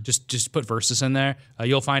games, just put versus in there,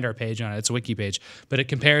 you'll find our page on it. It's a wiki page. But it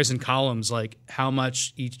compares in columns like how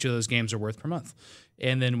much each of those games are worth per month.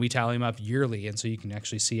 And then we tally them up yearly, and so you can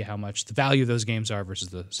actually see how much the value of those games are versus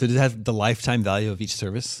the... So does it have the lifetime value of each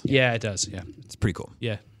service? Yeah, it does, yeah. It's pretty cool.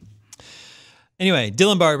 Yeah. Anyway,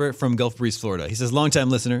 Dylan Barber from Gulf Breeze, Florida. He says, longtime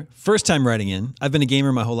listener, first time writing in. I've been a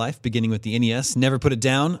gamer my whole life, beginning with the NES, never put it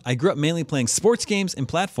down. I grew up mainly playing sports games and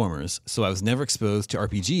platformers, so I was never exposed to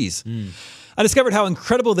RPGs. I discovered how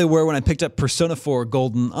incredible they were when I picked up Persona 4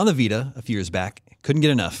 Golden on the Vita a few years back. Couldn't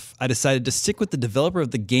get enough. I decided to stick with the developer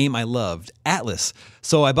of the game I loved, Atlas,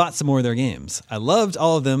 so I bought some more of their games. I loved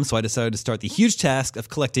all of them, so I decided to start the huge task of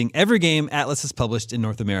collecting every game Atlas has published in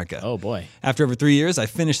North America. Oh, boy. After over 3 years, I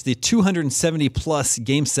finished the 270-plus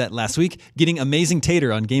game set last week, getting Amazing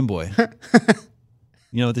Tater on Game Boy.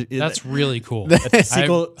 That's really cool.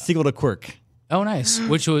 sequel to Quirk. Oh, nice.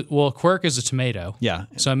 Quirk is a tomato. Yeah.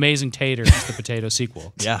 So Amazing Tater is the potato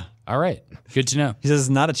sequel. Yeah. All right. Good to know. He says it's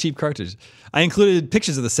not a cheap cartridge. I included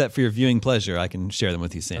pictures of the set for your viewing pleasure. I can share them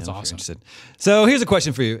with you, Sam. That's if you're awesome. interested. So here's a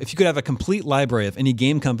question for you. If you could have a complete library of any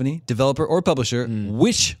game company, developer, or publisher,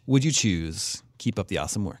 which would you choose? Keep up the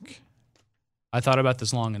awesome work. I thought about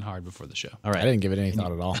this long and hard before the show. All right. I didn't give it any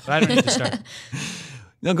thought at all. But I don't need to start.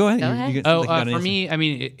 No, go ahead. Go ahead. For me, I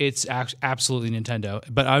mean, it's absolutely Nintendo.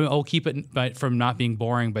 But I'll keep it from not being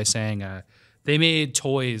boring by saying they made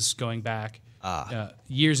toys going back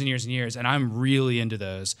years and years and years, and I'm really into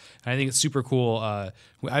those. And I think it's super cool.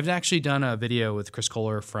 I've actually done a video with Chris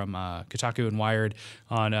Kohler from Kotaku and Wired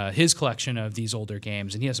on his collection of these older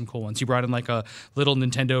games, and he has some cool ones. He brought in like a little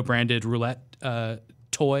Nintendo-branded roulette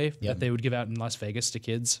toy that they would give out in Las Vegas to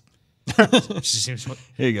kids. Seems,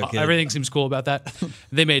 Here you go, kid. everything seems cool about that.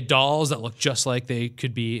 They made dolls that look just like they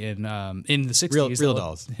could be in the 60s. Real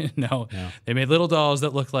dolls. No, they made little dolls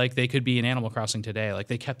that look like they could be in Animal Crossing today. Like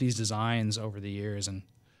they kept these designs over the years, and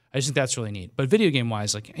I just think that's really neat. But video game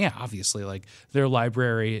wise, like obviously, like their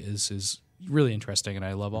library is really interesting, and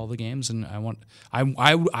I love all the games, and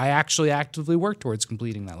I actually actively work towards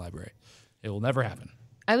completing that library. It will never happen.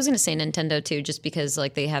 I was going to say Nintendo too, just because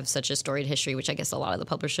like they have such a storied history, which I guess a lot of the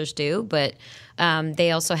publishers do. But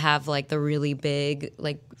they also have like the really big,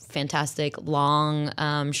 like fantastic, long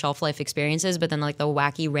shelf life experiences. But then like the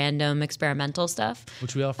wacky, random, experimental stuff,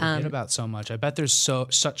 Which we all forget about so much. I bet there's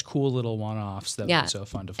such cool little one-offs that would be so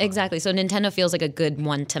fun to find. Exactly. So Nintendo feels like a good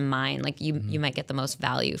one to mine. Like you might get the most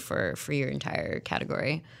value for your entire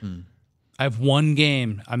category. I have one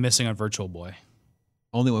game I'm missing on Virtual Boy.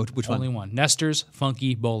 Only one. Which one? Only one. Nestor's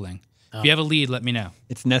Funky Bowling. If you have a lead, let me know.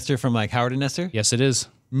 It's Nestor from like Howard and Nestor. Yes, it is.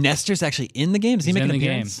 Nestor's actually in the game. Does he He's make an in the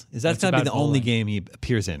appearance? game. Is that It's going to be about the only bowling. game he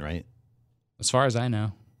appears in? Right. As far as I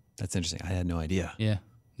know. That's interesting. I had no idea. Yeah.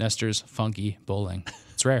 Nestor's Funky Bowling.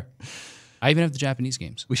 It's rare. I even have the Japanese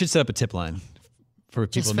games. We should set up a tip line for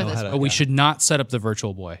people Just to for know this how to. But we should not set up the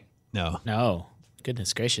Virtual Boy. No. No,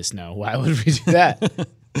 goodness gracious, no. Why would we do that?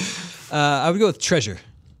 I would go with Treasure.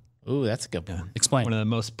 Ooh, that's a good one. Explain. One of the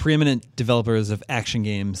most preeminent developers of action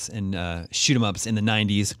games and shoot 'em ups in the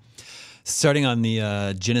 90s. Starting on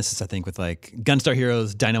the Genesis, I think, with like Gunstar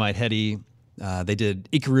Heroes, Dynamite Heady. They did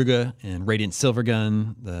Ikaruga and Radiant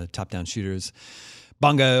Silvergun, the top-down shooters.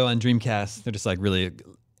 Bongo on Dreamcast. They're just like really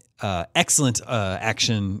excellent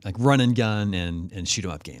action, like run and gun and shoot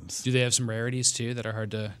 'em up games. Do they have some rarities too that are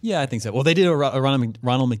hard to? Yeah, I think so. Well, they did a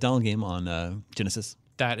Ronald McDonald game on Genesis.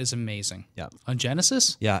 That is amazing. Yeah. On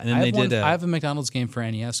Genesis? Yeah, and then they did. I have a McDonald's game for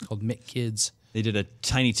NES called Mick Kids. They did a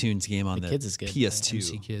Tiny Toons game on the Kids is good. PS2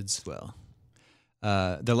 MC Kids. as well.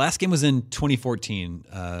 Their last game was in 2014.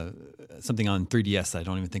 Something on 3DS that I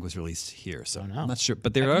don't even think was released here, so I'm not sure.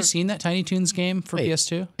 But Have you seen that Tiny Toons game for Wait,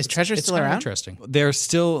 PS2? is Treasure It's still kind of around? interesting. They're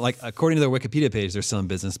still like, according to their Wikipedia page, they're still in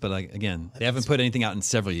business. But like again, they haven't put anything out in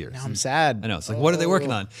several years. Now I'm sad. I know. It's like, what are they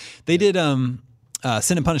working on? They did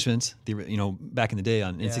Sin and Punishment, back in the day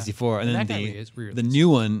on N64, and And then that got re-released. the new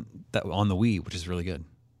one that on the Wii, which is really good,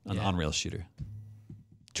 on the on-rail shooter.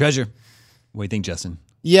 Treasure. What do you think, Justin?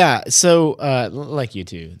 Yeah, so like you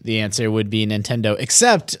two, the answer would be Nintendo.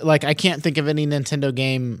 Except, like, I can't think of any Nintendo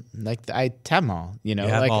game like I have them all. You know, You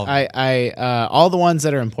have like all of I all the ones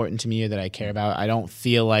that are important to me or that I care about. I don't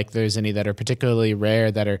feel like there's any that are particularly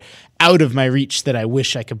rare that are out of my reach that I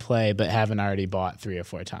wish I could play but haven't already bought 3 or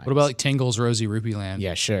 4 times. What about like Tingle's Rosy Rupee Land?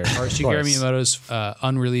 Yeah, sure. Or of Shigeru course. Miyamoto's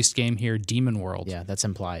unreleased game here, Demon World. Yeah, that's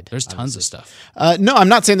implied. There's tons of stuff. No, I'm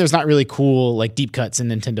not saying there's not really cool like deep cuts in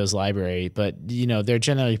Nintendo's library, but you know they're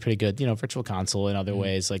generally pretty good. You know, Virtual Console in other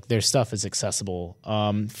ways, like their stuff is accessible.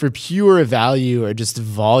 For pure value or just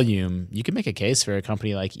volume, you can make a case for a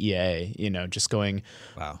company like EA. You know, just going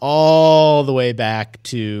all the way back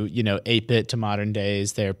to 8-bit to modern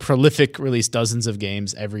days. They're prolific, release dozens of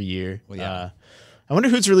games every year. Well, yeah. I wonder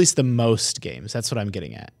who's released the most games. That's what I'm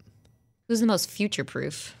getting at. Who's the most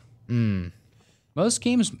future-proof? Most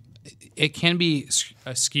games, it can be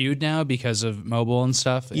skewed now because of mobile and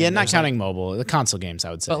stuff. Yeah, And not there's, counting mobile, the console games,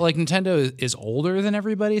 I would say. But like Nintendo is older than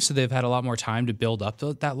everybody, so they've had a lot more time to build up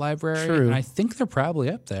that library. True. And I think they're probably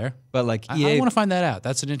up there. But like I EA, want to find that out.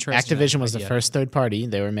 That's an interesting. Activision was the idea. first third party.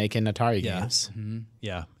 They were making Atari Yeah. games.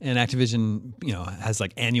 yeah, and Activision, has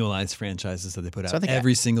like annualized franchises that they put I out think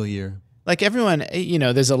every single year. Like everyone,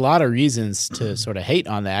 there's a lot of reasons to sort of hate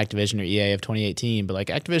on the Activision or EA of 2018, but like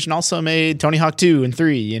Activision also made Tony Hawk 2 and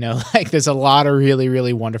 3, like there's a lot of really,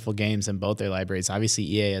 really wonderful games in both their libraries. Obviously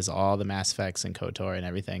EA has all the Mass Effects and KOTOR and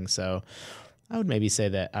everything. So I would maybe say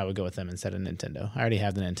that I would go with them instead of Nintendo. I already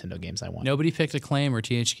have the Nintendo games I want. Nobody picked Acclaim or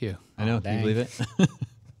THQ. I know. Can dang. you believe it?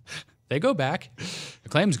 They go back.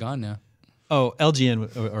 Acclaim's gone now. Oh,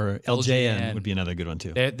 LGN or LJN LJN. would be another good one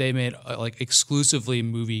too. They made like exclusively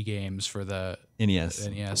movie games for the NES.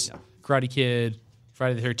 NES. Karate Kid,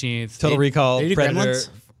 Friday the 13th. Total Recall, they do Predator. Gremlins?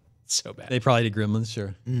 So bad. They probably did Gremlins,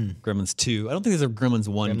 sure. Gremlins 2. I don't think there's a Gremlins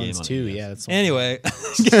 1 game Gremlins on 2, NES. yeah, that's one. Anyway.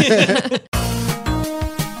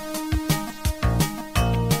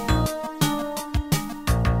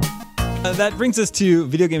 That brings us to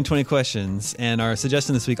Video Game 20 Questions, and our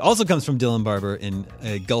suggestion this week also comes from Dylan Barber in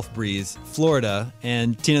Gulf Breeze, Florida.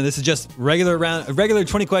 And Tina, this is just regular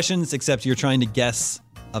 20 questions, except you're trying to guess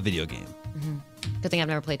a video game. Good thing I've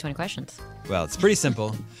never played 20 questions. Well, it's pretty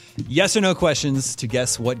simple. Yes or no questions to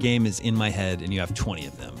guess what game is in my head, and you have 20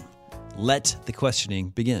 of them. Let the questioning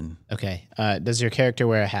begin. Okay. Does your character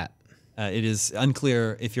wear a hat? It is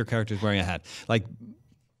unclear if your character is wearing a hat. Like,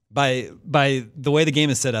 By the way the game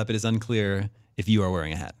is set up, it is unclear if you are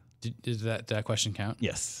wearing a hat. Did that question count?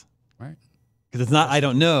 Yes. Right. Because it's not, I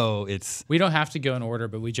don't know, it's... We don't have to go in order,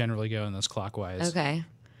 but we generally go in those clockwise. Okay.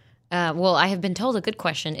 Well, I have been told a good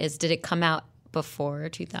question is, did it come out before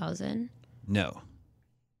 2000? No.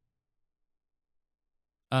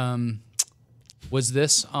 Was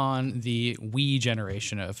this on the Wii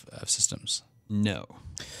generation of systems? No.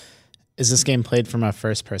 Is this game played from a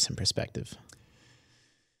first-person perspective?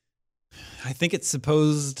 I think it's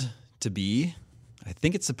supposed to be. I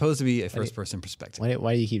think it's supposed to be a first-person perspective.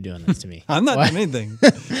 Why do you keep doing this to me? I'm not doing anything.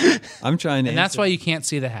 I'm trying to And that's why you can't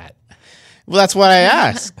see the hat. Well, that's what I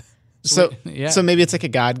asked. So Yeah. so maybe it's like a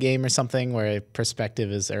God game or something where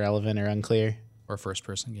perspective is irrelevant or unclear. Or first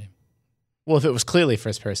person game. Well, if it was clearly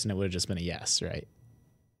first person, it would have just been a yes, right?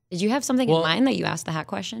 Did you have something in mind that you asked the hat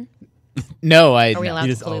question? No, Are we I allowed You to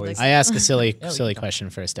just include always- this? I ask a silly question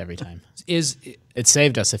first every time. It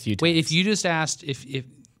saved us a few times. Wait, if you just asked if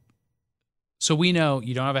so we know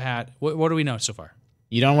you don't have a hat. What do we know so far?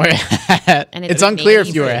 You don't wear a hat. And It's unclear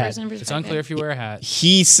if you wear a hat. first-person It's perspective? unclear if you wear a hat.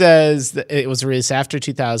 He says that it was released after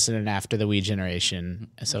 2000 and after the Wii generation.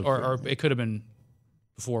 So Or it could have been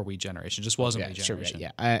before Wii generation. Just wasn't Wii sure, right,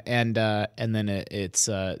 generation. yeah. And then it's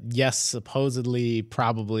yes, supposedly,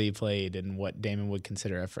 probably played in what Damon would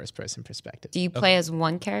consider a first person perspective. Do you play as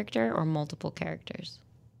one character or multiple characters?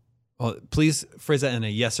 Well, please phrase that in a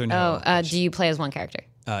yes or no. Do you play as one character?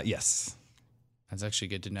 Yes. That's actually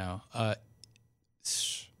good to know.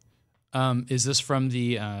 Is this from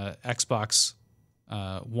the Xbox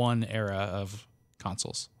One era of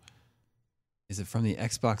consoles? Is it from the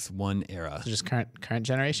Xbox One era? So just current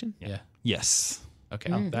generation, Yeah. Yes.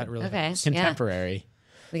 Okay. That really Okay. helps. contemporary.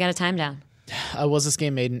 We got a time down. Was this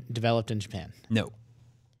game developed in Japan? No.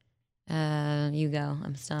 You go.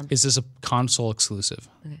 I'm stumped. Is this a console exclusive?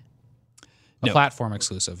 Okay. A No. platform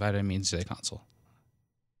exclusive. I didn't mean to say console.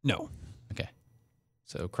 No. Okay.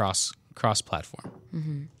 So cross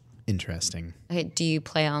platform. Interesting. Okay. Do you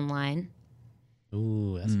play online?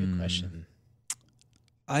 Ooh, that's a good question.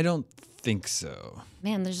 I don't think so.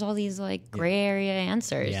 Man, there's all these like gray area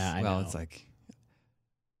answers. Yeah, I know. It's like,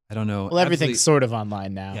 I don't know. Well, everything's sort of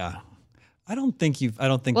online now. Yeah. I don't think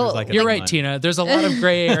Well, there's like a You're right, timeline. Tina. There's a lot of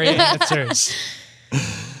gray area answers.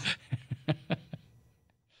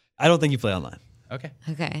 I don't think you play online. Okay.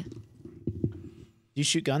 Okay. Do you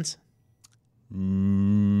shoot guns?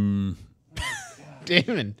 Mm,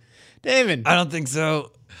 Damon. I don't think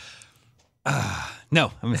so. No,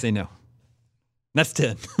 I'm going to say no. That's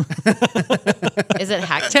 10. Is it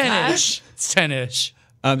hack 10-ish. It's 10-ish.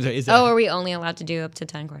 I'm sorry, is that, Oh, are we only allowed to do up to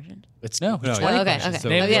 10 questions? It's No. No, Oh, okay. questions, Okay. so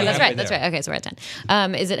Oh, yeah, we're that's halfway right. That's there. right. Okay, so we're at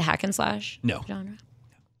 10. Is it hack and slash? No. Genre?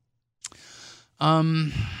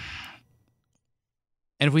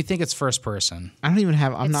 And if we think it's first person, I don't even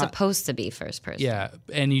have. I'm It's not. supposed to be first person. yeah,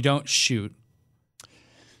 and you don't shoot.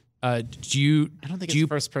 Do you? I don't think do it's you,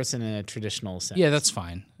 first person in a traditional sense. Yeah, that's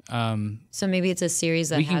fine. So maybe it's a series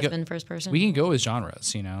that We can has go- been first person? We can go with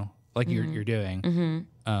genres, like you're doing.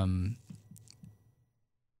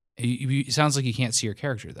 It sounds like you can't see your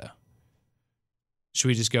character though. Should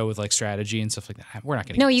we just go with like strategy and stuff like that? We're not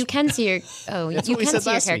going to. No, you can see your. Oh, you That's what we can said see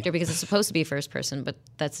your last week. character because it's supposed to be first person, but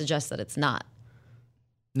that suggests that it's not.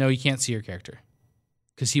 No, you can't see your character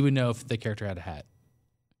because he would know if the character had a hat.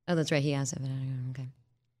 Oh, that's right. He has it. Okay.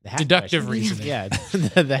 The hat Deductive question. reasoning. Yeah,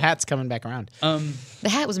 the hat's coming back around. The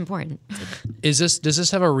hat was important. Does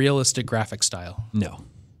this have a realistic graphic style? No.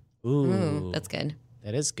 Ooh, That's good.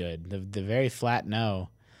 that is good. The very flat no.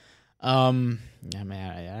 I mean,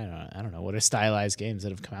 I don't know. What are stylized games that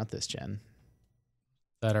have come out this gen?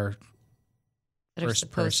 That are That are first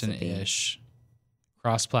supposed to person be. ish,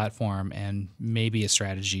 cross platform, and maybe a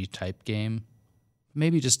strategy type game.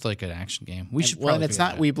 Maybe just like an action game. We should. Well, and probably it's figure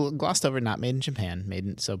not. that out. We glossed over. Not made in Japan.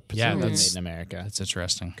 Presumably that's- made in America. That's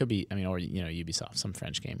interesting. Could be. I mean, or Ubisoft, some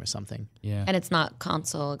French game or something. Yeah. And it's not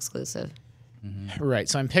console exclusive. Right.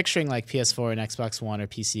 So I'm picturing like PS4 and Xbox One or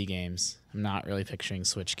PC games. I'm not really picturing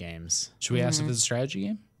Switch games. Should we ask if it's a strategy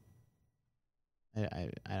game?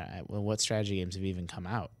 Well, what strategy games have even come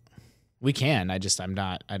out? We can. I'm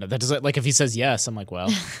not. I know that doesn't like if he says yes, I'm like, well,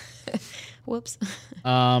 Whoops.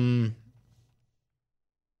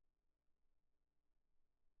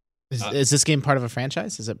 Is this game part of a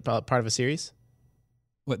franchise? Is it part of a series?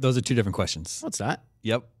 What, those are two different questions. No, it's not.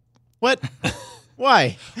 Yep. What?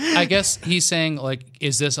 Why? I guess he's saying like,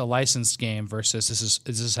 is this a licensed game versus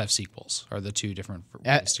does this have sequels? Are the two different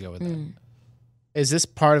ways to go with that? Is this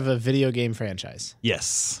part of a video game franchise?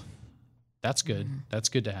 Yes. That's good. That's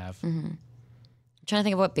good to have. I'm trying to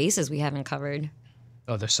think of what bases we haven't covered.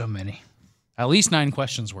 Oh, there's so many. At least 9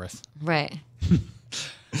 questions worth. Right.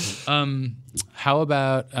 How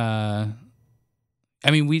about?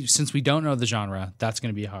 Since we don't know the genre, that's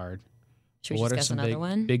going to be hard. Should we What just are guess some another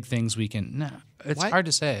one? big things we can? No, it's What? hard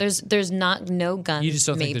to say. There's no guns. You just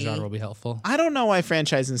don't maybe. think the genre will be helpful. I don't know why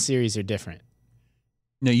franchise and series are different.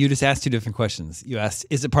 No, you just asked two different questions. You asked,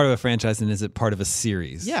 is it part of a franchise and is it part of a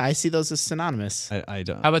series? Yeah, I see those as synonymous. I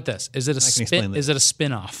don't. How about this? Is it a I can explain spin? later. Is it a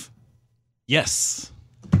spin-off? Yes.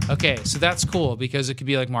 Okay, so that's cool because it could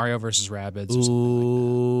be like Mario versus Rabbids. Or something.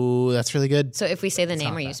 Ooh, that's really good. So if we say the name,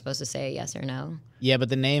 not are you bad. supposed to say yes or no? Yeah, but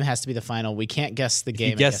the name has to be the final. We can't guess the game.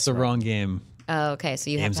 You and guessed the wrong. wrong game. Oh, okay.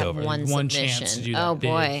 So you have Game's to have over. one One submission. chance to do that oh big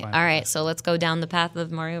boy! final. All right, so let's go down the path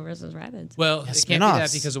of Mario versus Rabbids. Well, it can't be spin-offs.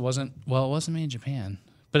 that because it wasn't. Well, it wasn't made in Japan,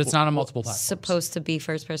 but it's not on multiple platforms. Supposed to be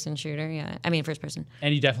first-person shooter. Yeah, I mean first-person.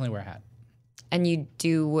 And you definitely wear a hat. And you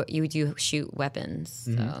do shoot weapons.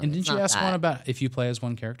 So And it's didn't you not ask that. one about if you play as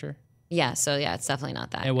one character? Yeah, so yeah, it's definitely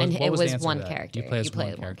not that. And what it was the was answer one to that? character. You play as play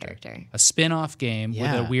one as one character. character. A spin-off game with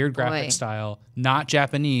Yeah. a weird graphic Boy. style, not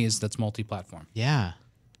Japanese, that's multi-platform. Yeah,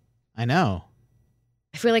 I know.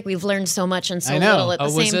 I feel like we've learned so much and so I know. little at the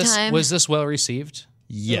was same this time. was this well received?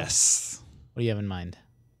 Yes. What do you have in mind?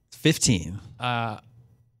 15.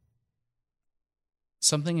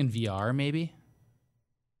 Something in VR maybe?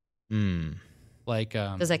 Like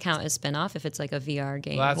Does that count as spin-off if it's like a VR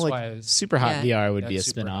game? well, that's Well, why it was, Super Hot Yeah. VR would be a that's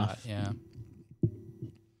super spin-off. hot, yeah.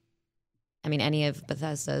 I mean, any of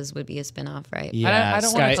Bethesda's would be a spin-off, right? Yeah, I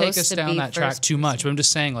don't want Sky- to take us Supposed to down be that track first too much, person. but I'm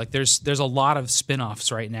just saying like there's a lot of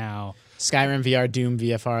spin-offs right now. Skyrim VR, Doom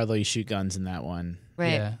VFR, although you shoot guns in that one.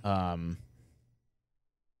 Right. Yeah.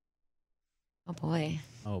 Oh boy.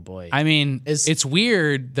 Oh boy. I mean, Is- it's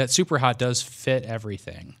weird that Super Hot does fit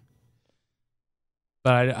everything.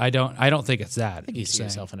 But I don't think it's that. I think you I'm see saying.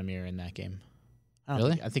 yourself in a mirror in that game. I don't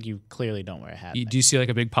Really? think- I think you clearly don't wear a hat. Do you see like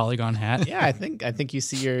a big polygon hat? Yeah, I think you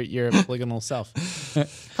see your polygonal self.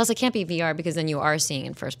 Plus, it can't be VR because then you are seeing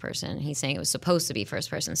in first person. He's saying it was supposed to be first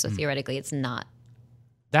person, Hmm. so theoretically, it's not.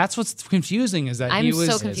 That's what's confusing is that I'm he so was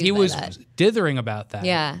confused he by was that. dithering about that.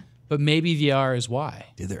 Yeah. But maybe VR is why.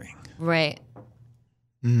 Dithering. Right.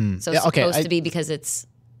 So Yeah, it's okay, supposed I- to be because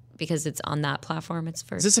it's on that platform. It's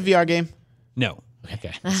first. Is this a VR game? No.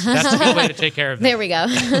 Okay. That's a good way to take care of that. There we go.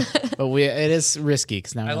 But it is risky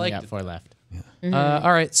because now we I only liked got it. 4 left.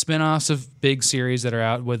 All right, spin-offs of big series that are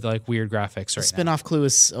out with like weird graphics right now. Spin-off Clue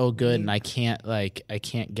is so good, and I can't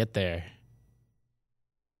get there.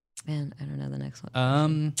 Man, I don't know the next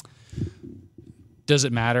one. Does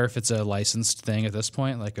it matter if it's a licensed thing at this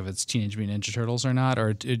point? Like if it's Teenage Mutant Ninja Turtles or not? Or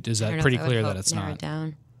is I don't that know pretty if I would clear help that it's narrow it not?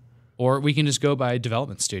 down. Or we can just go by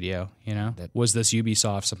development studio, you know? Was this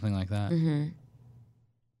Ubisoft, something like that? Mm-hmm.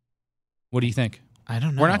 What do you think? I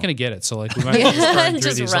don't know. We're not going to get it, so like we might as well just burn through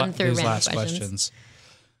Just these, run through these random last questions.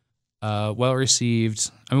 Well received.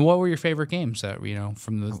 I mean, what were your favorite games that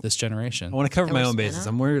from this generation? I want to cover There my was own bases. spin-off?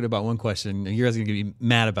 I'm worried about one question. And you guys are going to be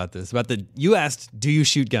mad about this. You asked, do you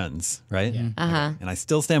shoot guns? Right? Yeah. Uh-huh. And I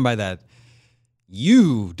still stand by that.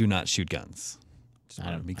 You do not shoot guns. Just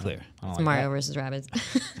want to be clear. I don't It's like Mario versus Rabbids.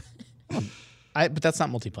 but that's not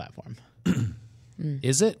multi-platform.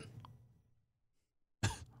 Is it?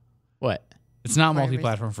 What? It's not Mario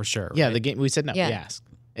multi-platform for sure. Yeah, right? the game we said no. Yeah. We asked.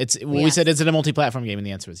 We We said is it a multi-platform game, and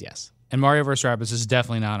the answer was yes. And Mario vs. Rabbids is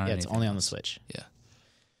definitely not on. Yeah, it's anything only on the else. Switch. Yeah,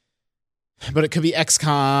 But it could be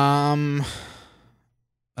XCOM.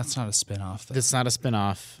 that's not a spin-off. Though. It's not a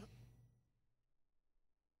spin-off.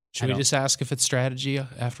 Should we just ask if it's strategy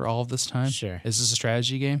after all of this time? Sure. Is this a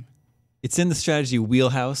strategy game? It's in the strategy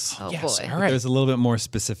wheelhouse. Oh Yes, boy. all But right. There's a little bit more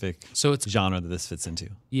specific So it's genre that this fits into.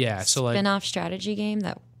 yeah. So like Spin-off strategy game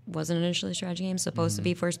that wasn't initially a strategy game, supposed to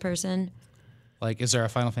be first person. is there a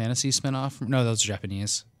Final Fantasy spin-off? No, those are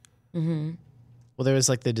Japanese. Well, there was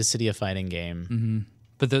like the Dissidia fighting game.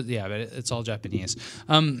 But it's all Japanese.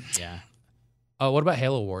 Yeah. What about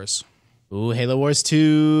Halo Wars? Ooh, Halo Wars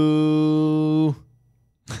 2.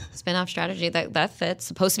 Spin-off strategy that fits.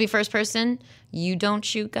 Supposed to be first person. You don't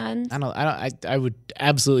shoot guns. I would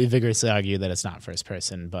absolutely vigorously argue that it's not first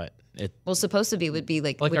person, but it. Well, supposed to be would be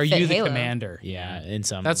like. Like, would are fit you the Halo. commander? Yeah, in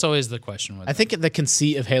some. That's always the question. With I it. think the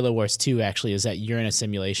conceit of Halo Wars 2 actually is that you're in a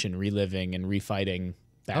simulation, reliving and refighting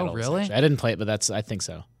battles. really? actually. I didn't play it, but I think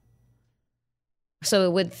so. So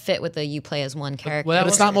it would fit with the you play as one character. well, that But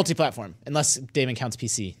it's not multi-platform, unless Damon counts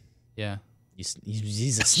PC. Yeah. He's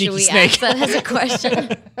a Should sneaky we snake. ask that as a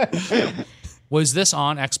question? Was this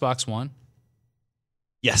on Xbox One?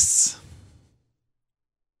 Yes.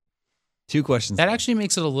 2 questions. That actually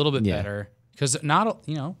makes it a little bit Yeah. better because not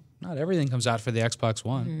everything comes out for the Xbox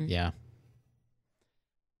One. Mm-hmm. Yeah.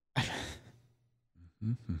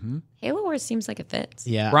 Halo Wars seems like it fits.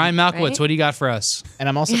 Yeah. Brian Malkowitz, Right? what do you got for us? And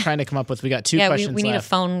I'm also trying to come up with. We got two Yeah, questions we need left. a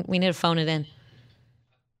phone. We need to phone it in.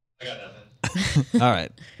 All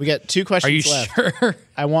right. We got two questions Are you left. sure?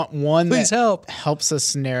 I want one Please that help. helps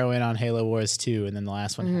us narrow in on Halo Wars 2, and then the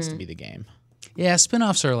last one has Mm-hmm. to be the game. Yeah,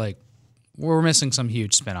 spinoffs are like we're missing some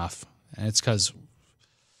huge spinoff, and it's because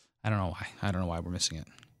I don't know why. I don't know why we're missing it.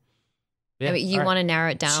 Yeah, I mean, you all right. want to narrow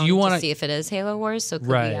it down you wanna- to see if it is Halo Wars. So could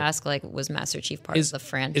Right. we ask, like, was Master Chief part of the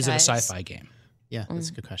franchise? Is it a sci-fi game? Yeah, that's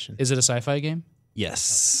a good question. Is it a sci-fi game?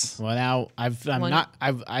 Yes. Well, now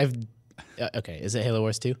okay, is it Halo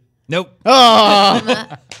Wars 2? Nope. Oh!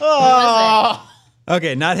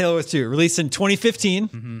 Okay, not Halo Wars 2. Released in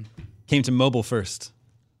 2015. Came to mobile first.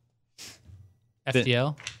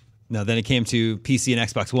 FTL? No, then it came to PC and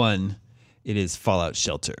Xbox One. It is Fallout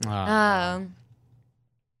Shelter.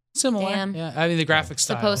 Similar. Damn. Yeah, I mean the graphic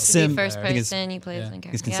style. Supposed to Sim- be first I think it's- person. You play as one It's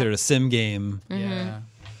character. considered a sim game. Yeah.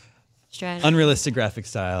 Strategy. Unrealistic graphic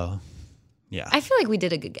style. Yeah. I feel like we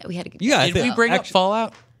did a good. We had a good. Yeah, I Did think- we bring up actually-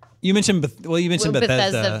 Fallout? You mentioned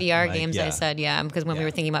Bethesda VR like, games. yeah. I said because when we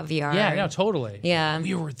were thinking about VR. Yeah, no, totally. Yeah.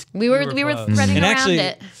 We were close. threading And around actually,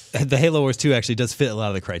 it. the Halo Wars 2 actually does fit a lot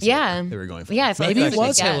of the criteria Yeah. they were going for. Yeah, So maybe that's it Maybe it That's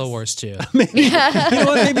was a good Halo guess. Wars 2. You know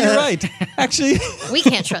what? Maybe you're right. Actually, We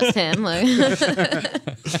can't trust him. Like,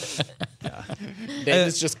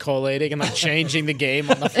 David's just collating and like changing the game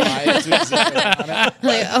on the fly. as we zip around it.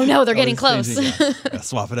 like, oh no, they're getting close. Gotta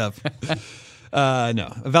swap it up.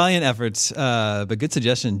 No, a valiant effort, but good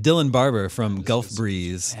suggestion. Dylan Barber from Gulf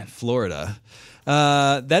Breeze, Florida.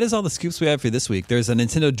 That is all the scoops we have for this week. There's a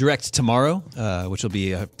Nintendo Direct tomorrow, which will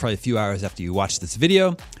be probably a few hours after you watch this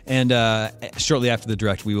video. And shortly after the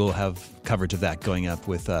Direct, we will have coverage of that going up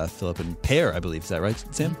with Philip and Pear, I believe. Is that right,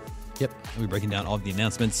 Sam? Yep. We'll be breaking down all of the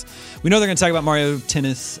announcements. We know they're going to talk about Mario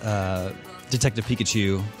Tennis, Detective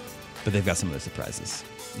Pikachu, but they've got some other surprises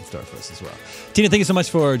in store for us as well. Tina, thank you so much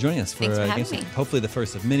for joining us for Thanks for having GameScoop. me. Hopefully the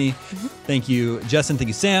first of many. Thank you, Justin. Thank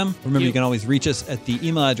you, Sam. Remember, you can always reach us at the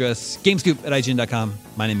email address gamescoop@ign.com.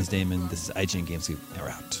 My name is Damon. This is IGN GameScoop, and we're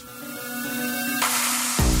out.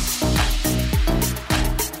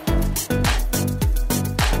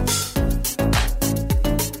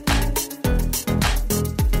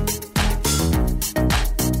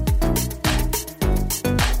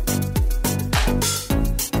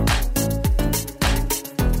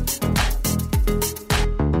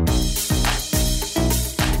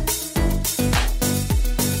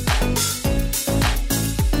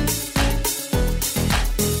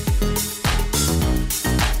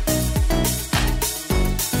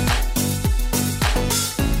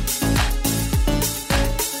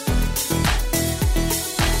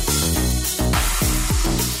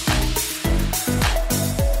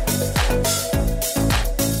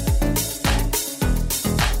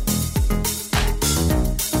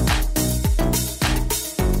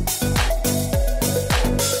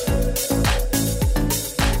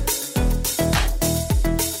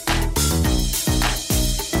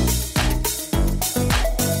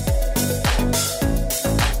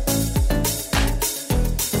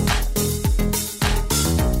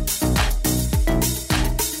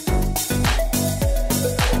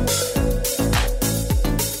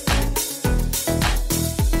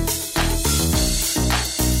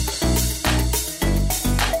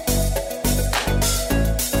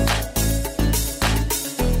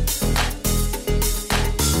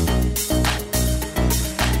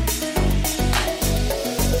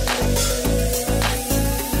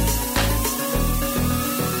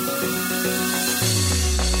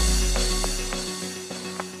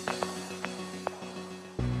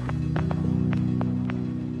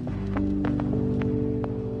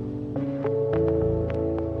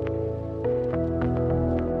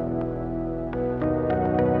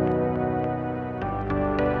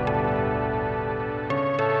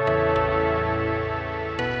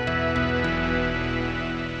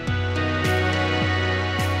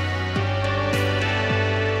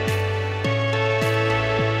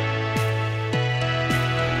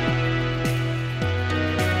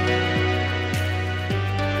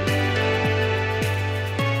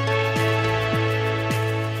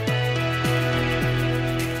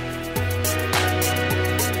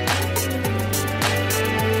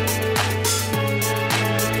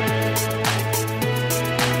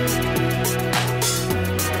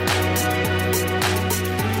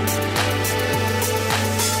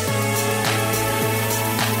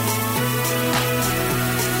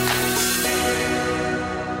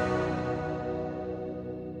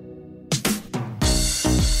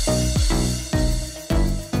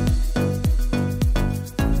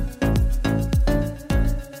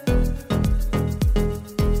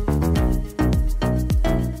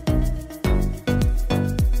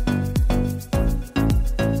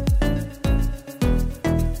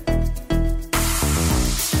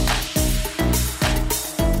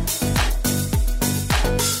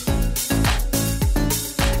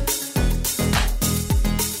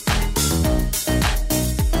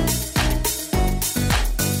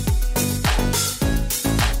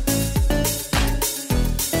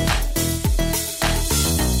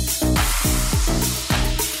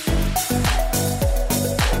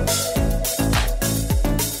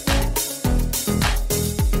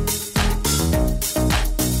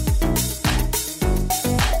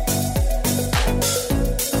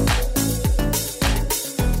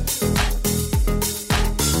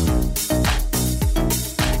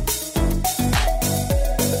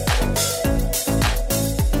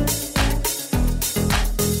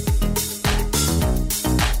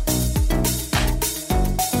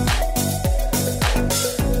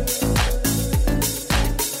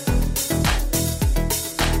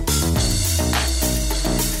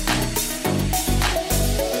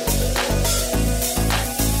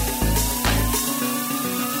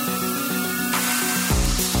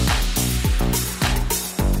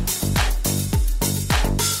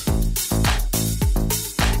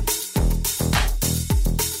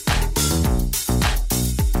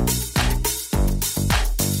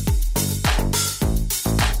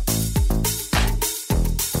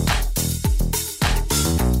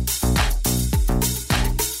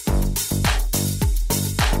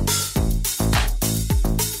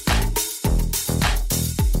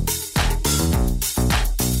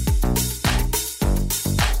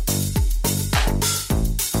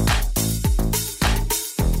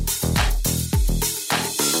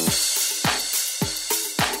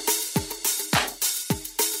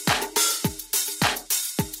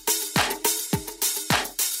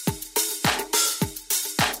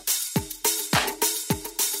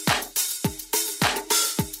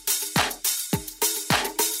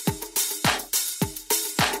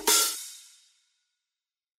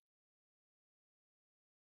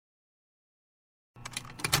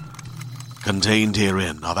 Contained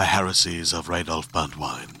herein are the heresies of Radolf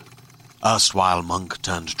Burntwine, erstwhile monk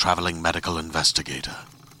turned traveling medical investigator.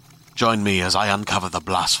 Join me as I uncover the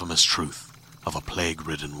blasphemous truth of a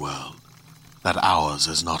plague-ridden world, that ours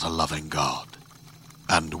is not a loving God,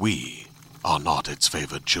 and we are not its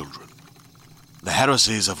favored children. The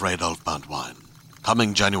Heresies of Radolf Burntwine,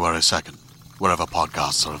 coming January 2nd, wherever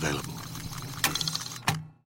podcasts are available.